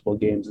not multiple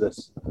games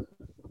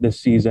this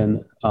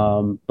season.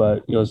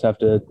 But you'll just have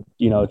to,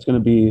 it's going to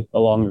be a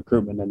long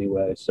recruitment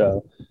anyway.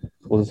 So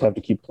we'll just have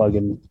to keep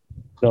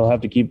they'll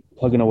have to keep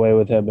plugging away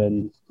with him,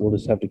 and we'll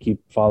just have to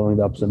keep following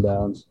the ups and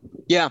downs.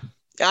 Yeah.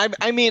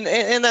 I mean,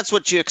 and that's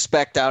what you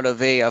expect out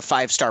of a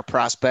 5-star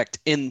prospect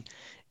in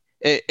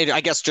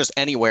I guess just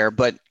anywhere,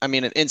 but I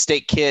mean, an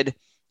in-state kid,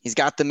 he's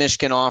got the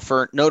Michigan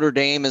offer. Notre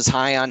Dame is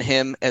high on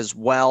him as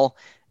well.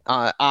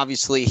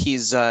 Obviously,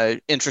 he's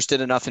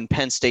interested enough in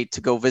Penn State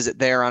to go visit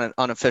there on an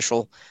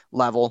unofficial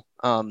level,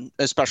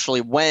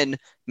 especially when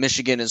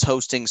Michigan is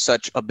hosting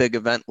such a big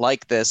event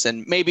like this.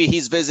 And maybe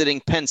he's visiting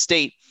Penn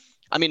State.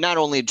 I mean, not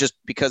only just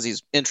because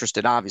he's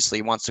interested, obviously,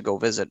 he wants to go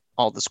visit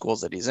all the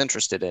schools that he's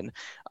interested in,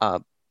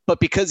 but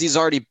because he's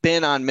already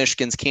been on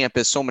Michigan's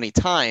campus so many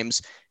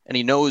times, and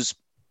he knows,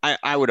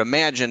 I would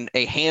imagine,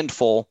 a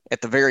handful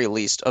at the very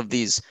least of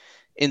these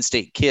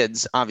in-state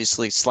kids,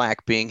 obviously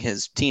Slack being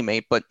his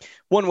teammate, but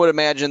one would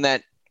imagine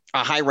that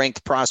a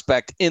high-ranked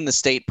prospect in the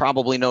state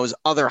probably knows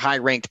other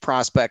high-ranked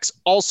prospects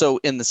also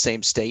in the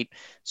same state.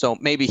 So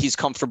maybe he's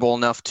comfortable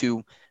enough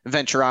to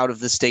venture out of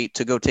the state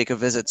to go take a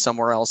visit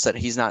somewhere else that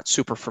he's not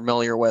super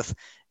familiar with,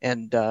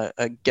 and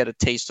get a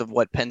taste of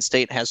what Penn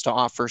State has to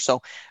offer.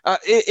 So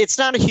it's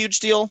not a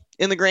huge deal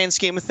in the grand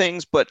scheme of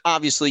things, but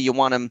obviously you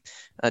want him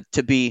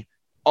to be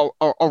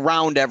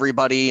around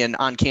everybody and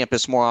on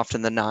campus more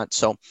often than not.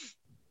 So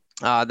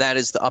that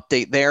is the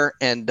update there.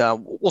 And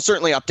we'll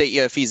certainly update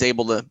you if he's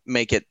able to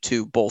make it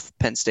to both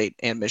Penn State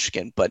and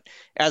Michigan. But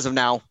as of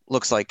now,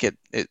 looks like it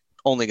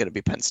only going to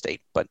be Penn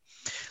State. But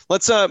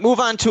let's move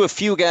on to a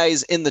few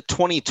guys in the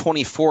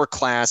 2024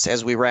 class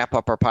as we wrap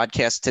up our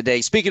podcast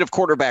today. Speaking of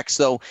quarterbacks,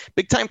 though,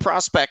 big-time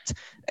prospect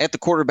at the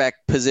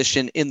quarterback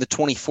position in the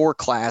 24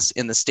 class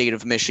in the state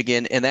of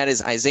Michigan, and that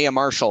is Isaiah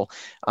Marshall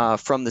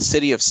from the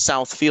city of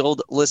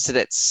Southfield, listed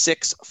at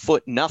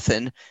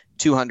 6'0",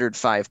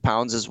 205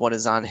 pounds is what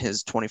is on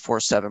his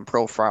 24/7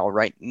 profile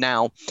right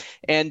now.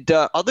 And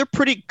other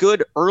pretty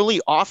good early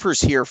offers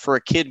here for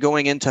a kid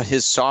going into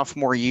his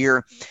sophomore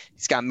year.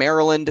 He's got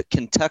Maryland,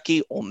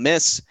 Kentucky, Ole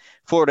Miss,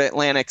 Florida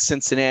Atlantic,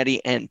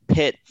 Cincinnati, and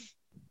Pitt.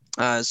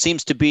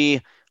 Seems to be,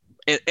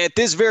 at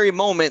this very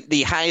moment,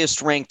 the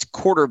highest ranked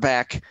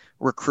quarterback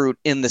recruit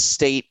in the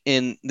state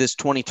in this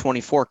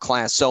 2024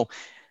 class. So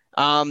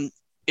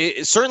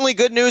it's certainly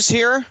good news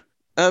here.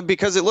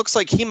 because it looks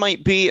like he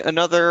might be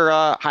another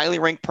highly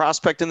ranked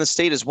prospect in the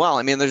state as well.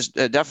 I mean, there's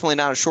definitely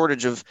not a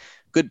shortage of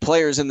good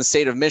players in the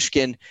state of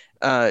Michigan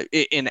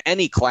in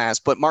any class,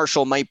 but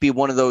Marshall might be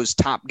one of those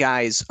top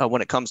guys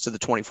when it comes to the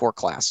 24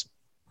 class.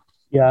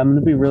 Yeah, I'm going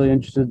to be really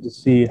interested to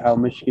see how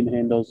Michigan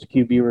handles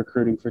QB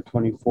recruiting for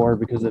 24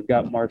 because they've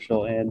got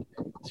Marshall and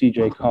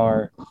CJ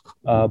Carr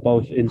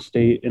both in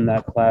state in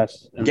that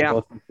class, and they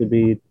both to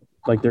be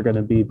like they're going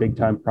to be big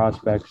time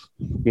prospects.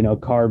 You know,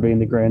 Carr being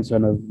the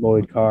grandson of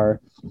Lloyd Carr,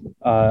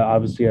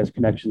 obviously has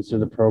connections to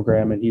the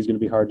program, and he's going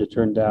to be hard to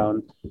turn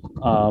down.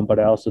 But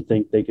I also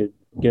think they could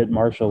get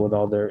Marshall with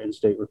all their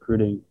in-state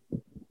recruiting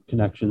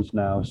connections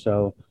now.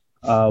 So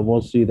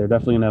we'll see. They're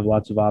definitely going to have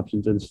lots of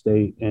options in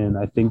state, and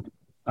I think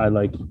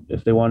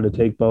if they wanted to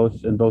take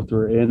both and both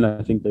were in,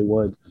 I think they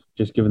would,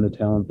 just given the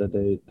talent that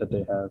they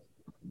have.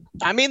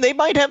 I mean, they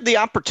might have the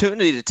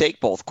opportunity to take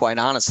both, quite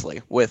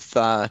honestly. With,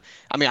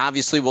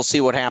 obviously we'll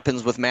see what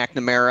happens with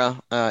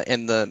McNamara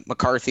and the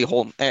McCarthy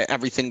whole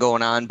everything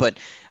going on. But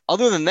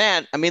other than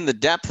that, I mean, the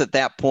depth at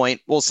that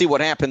point, we'll see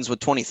what happens with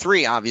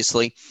 23,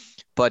 obviously.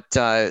 But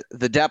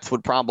the depth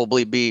would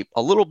probably be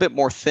a little bit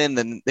more thin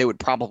than they would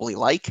probably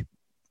like.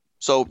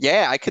 So,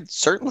 yeah, I could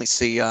certainly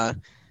see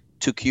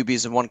two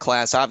QBs in one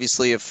class.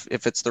 Obviously, if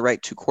it's the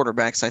right two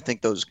quarterbacks, I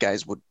think those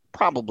guys would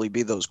probably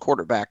be those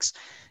quarterbacks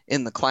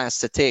in the class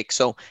to take.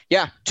 So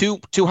yeah, two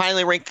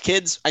highly ranked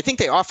kids. I think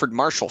they offered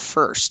Marshall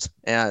first.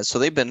 So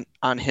they've been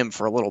on him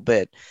for a little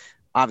bit.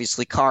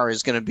 Obviously Carr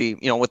is going to be,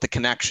 with the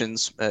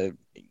connections,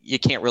 you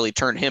can't really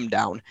turn him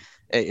down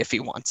if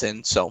he wants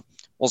in. So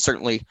we'll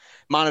certainly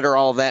monitor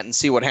all of that and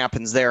see what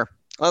happens there.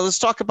 Let's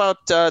talk about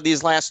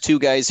these last two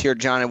guys here,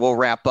 John, and we'll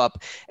wrap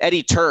up.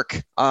 Eddie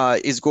Turk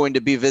is going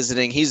to be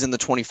visiting. He's in the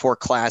 24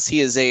 class.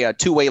 He is a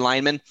two-way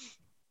lineman,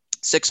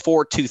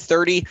 6'4",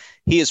 230.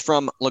 He is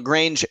from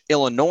LaGrange,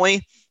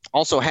 Illinois.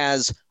 Also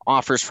has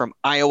offers from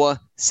Iowa,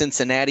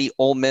 Cincinnati,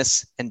 Ole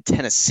Miss, and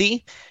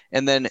Tennessee.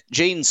 And then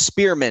Jaden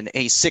Spearman,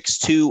 a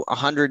 6'2",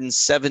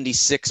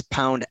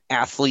 176-pound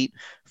athlete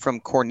from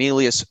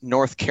Cornelius,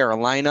 North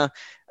Carolina.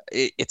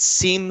 It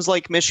seems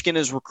like Michigan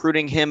is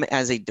recruiting him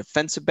as a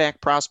defensive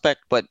back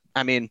prospect, but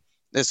I mean,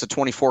 this is a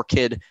 24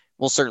 kid.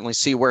 We'll certainly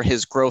see where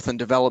his growth and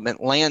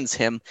development lands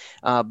him,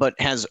 but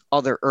has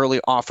other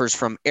early offers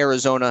from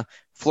Arizona,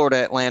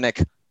 Florida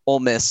Atlantic, Ole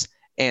Miss,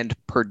 and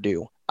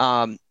Purdue.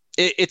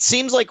 It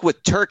seems like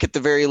with Turk at the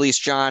very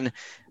least, John,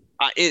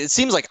 it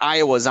seems like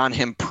Iowa's on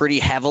him pretty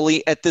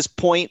heavily at this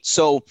point.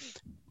 So,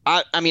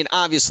 I mean,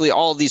 obviously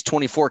all of these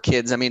 24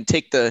 kids, I mean,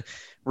 take the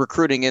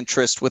recruiting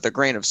interest with a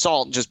grain of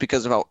salt just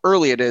because of how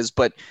early it is.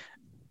 But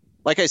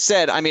like I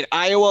said, I mean,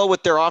 Iowa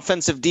with their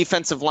offensive,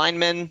 defensive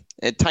linemen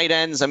at tight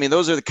ends, I mean,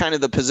 those are the kind of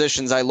the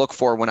positions I look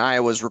for when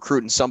Iowa's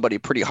recruiting somebody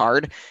pretty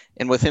hard.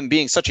 And with him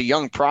being such a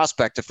young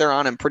prospect, if they're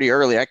on him pretty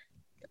early,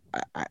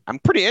 I'm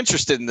pretty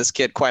interested in this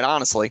kid, quite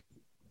honestly.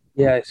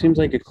 Yeah, it seems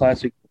like a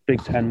classic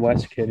Big Ten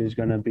West kid who's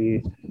going to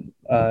be,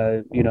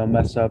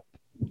 mess up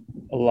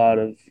a lot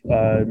of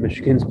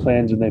Michigan's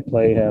plans when they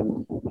play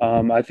him.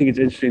 I think it's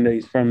interesting that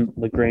he's from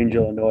LaGrange,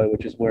 Illinois,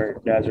 which is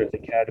where Nazareth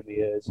Academy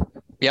is.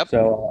 Yep.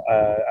 So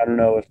I don't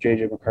know if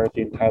J.J.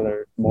 McCarthy and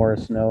Tyler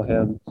Morris know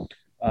him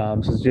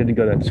since he didn't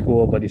go to that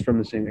school, but he's from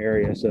the same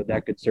area. So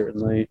that could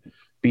certainly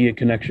be a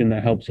connection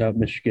that helps out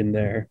Michigan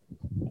there.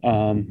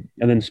 And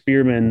then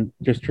Spearman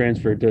just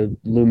transferred to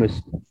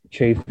Loomis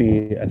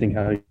Chaffee, I think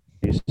how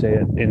you say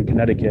it, in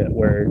Connecticut,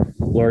 where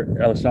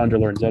Alessandro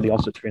Lorenzetti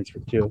also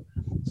transferred too.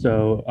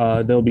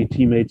 So they'll be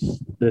teammates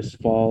this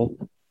fall,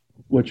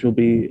 which will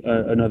be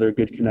another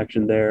good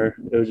connection there.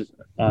 It was just,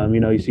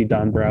 you see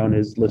Don Brown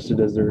is listed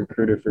as the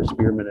recruiter for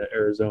Spearman at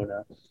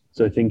Arizona.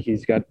 So I think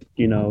he's got,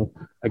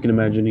 I can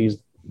imagine he's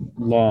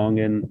long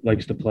and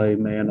likes to play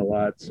man a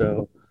lot.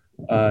 So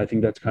I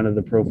think that's kind of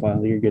the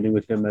profile you're getting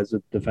with him as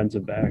a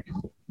defensive back.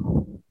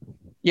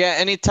 Yeah,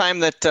 anytime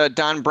that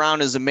Don Brown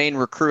is a main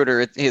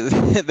recruiter,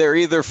 they're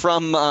either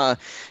from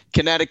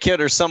Connecticut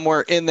or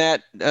somewhere in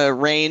that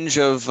range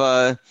of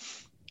the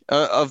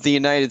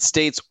United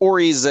States, or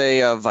he's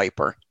a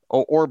Viper,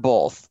 or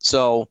both.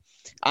 So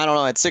I don't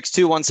know. At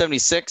 6'2",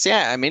 176,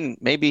 yeah, I mean,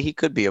 maybe he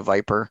could be a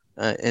Viper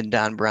in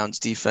Don Brown's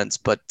defense.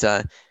 But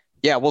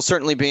yeah, we'll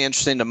certainly be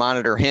interested to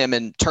monitor him.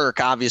 And Turk,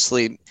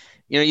 obviously,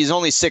 he's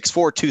only 6'4",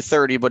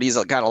 230, but he's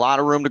got a lot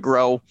of room to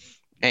grow.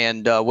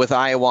 And with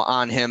Iowa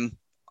on him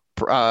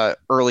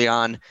early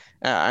on,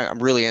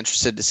 I'm really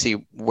interested to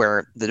see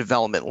where the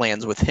development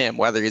lands with him,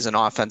 whether he's an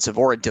offensive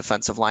or a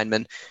defensive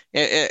lineman.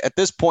 At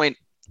this point,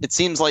 it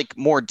seems like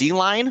more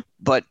D-line,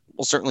 but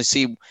we'll certainly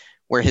see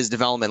where his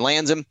development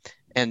lands him.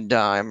 And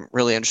I'm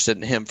really interested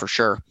in him for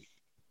sure.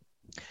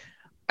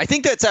 I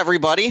think that's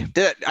everybody.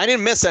 I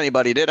didn't miss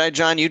anybody, did I,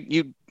 John?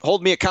 You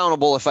hold me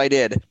accountable if I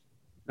did.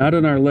 Not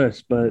on our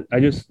list, but I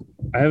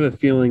have a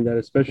feeling that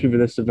especially for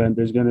this event,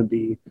 there's going to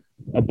be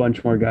a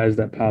bunch more guys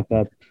that pop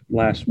up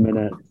last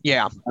minute.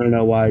 Yeah. I don't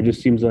know why. It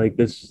just seems like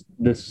this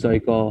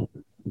cycle,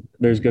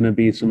 there's going to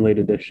be some late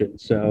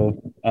additions.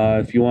 So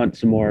if you want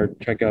some more,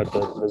 check out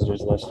the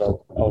visitors list.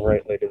 I'll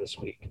write later this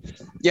week.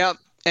 Yeah.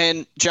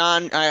 And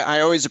John, I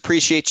always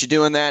appreciate you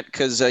doing that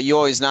because you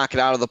always knock it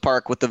out of the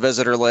park with the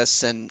visitor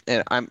lists, and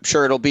I'm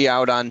sure it'll be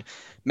out on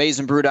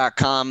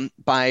maizenbrew.com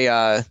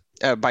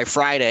by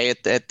Friday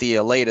at the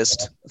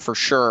latest for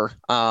sure.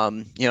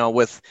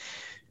 With,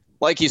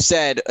 like you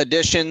said,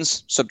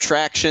 additions,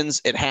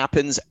 subtractions, it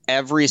happens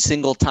every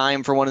single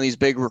time for one of these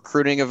big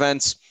recruiting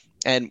events.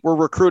 And we're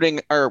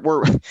recording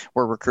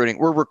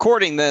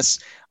this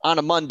on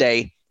a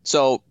Monday.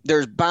 So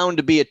there's bound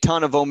to be a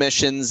ton of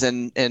omissions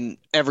and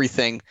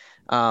everything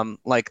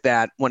like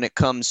that when it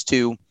comes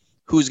to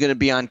who's going to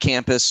be on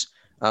campus,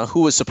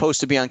 who was supposed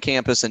to be on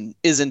campus and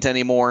isn't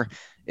anymore.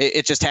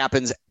 It just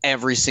happens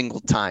every single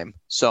time.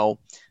 So,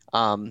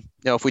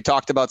 if we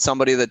talked about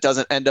somebody that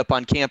doesn't end up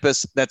on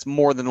campus, that's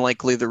more than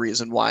likely the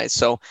reason why.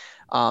 So,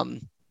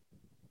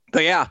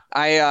 but yeah,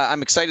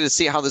 I'm excited to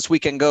see how this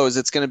weekend goes.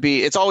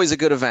 It's always a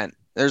good event.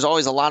 There's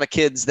always a lot of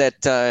kids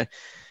that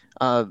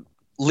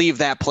leave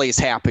that place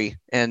happy.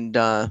 And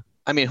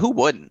who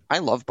wouldn't? I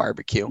love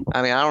barbecue.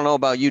 I don't know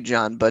about you,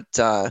 John, but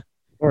of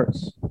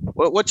course.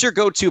 What's your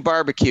go-to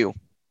barbecue?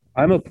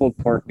 I'm a pulled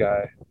pork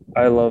guy.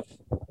 I love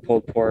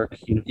pulled pork.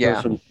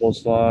 Throw some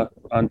coleslaw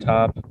on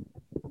top.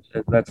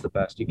 That's the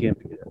best. You can't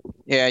beat it.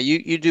 Yeah,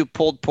 you do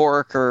pulled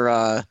pork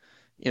or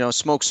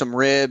smoke some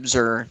ribs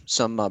or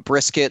some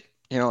brisket.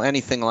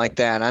 Anything like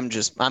that.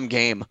 I'm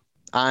game.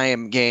 I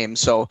am game.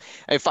 So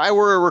if I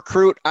were a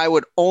recruit, I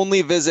would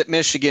only visit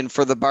Michigan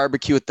for the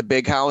barbecue at the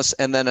Big House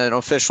and then an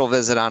official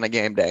visit on a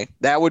game day.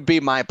 That would be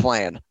my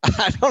plan.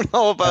 I don't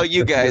know about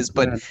you guys,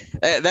 but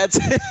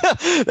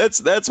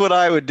that's what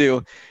I would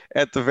do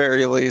at the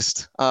very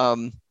least.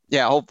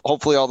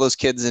 Hopefully all those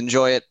kids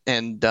enjoy it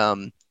and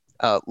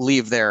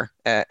leave there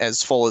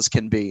as full as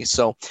can be.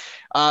 So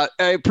I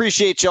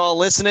appreciate y'all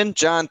listening.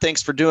 John,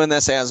 thanks for doing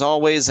this as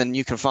always. And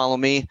you can follow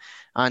me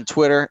on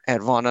Twitter at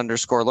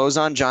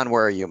Vaughn_Lozon. John,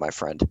 where are you, my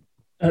friend?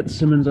 At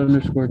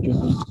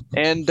Simmons_John.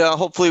 And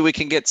hopefully we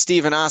can get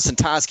Stephen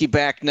Osentoski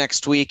back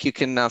next week. You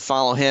can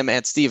follow him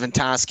at Stephen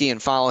Toski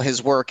and follow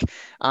his work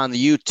on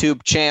the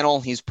YouTube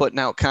channel. He's putting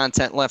out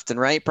content left and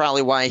right.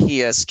 Probably why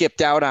he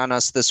skipped out on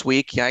us this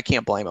week. Yeah, I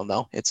can't blame him,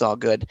 though. It's all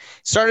good.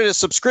 Started a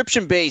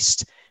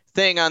subscription-based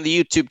thing on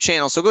the YouTube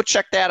channel, so go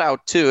check that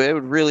out, too. I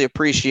would really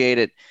appreciate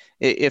it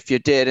if you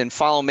did. And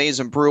follow Maize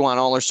n Brew on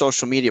all our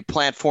social media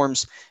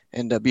platforms.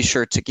 And be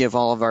sure to give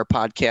all of our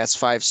podcasts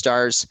 5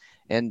 stars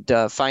and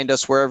find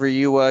us wherever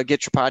you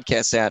get your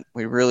podcasts at.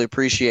 We really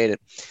appreciate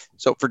it.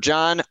 So for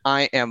John,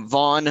 I am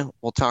Vaughn.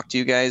 We'll talk to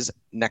you guys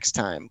next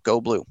time.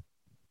 Go Blue.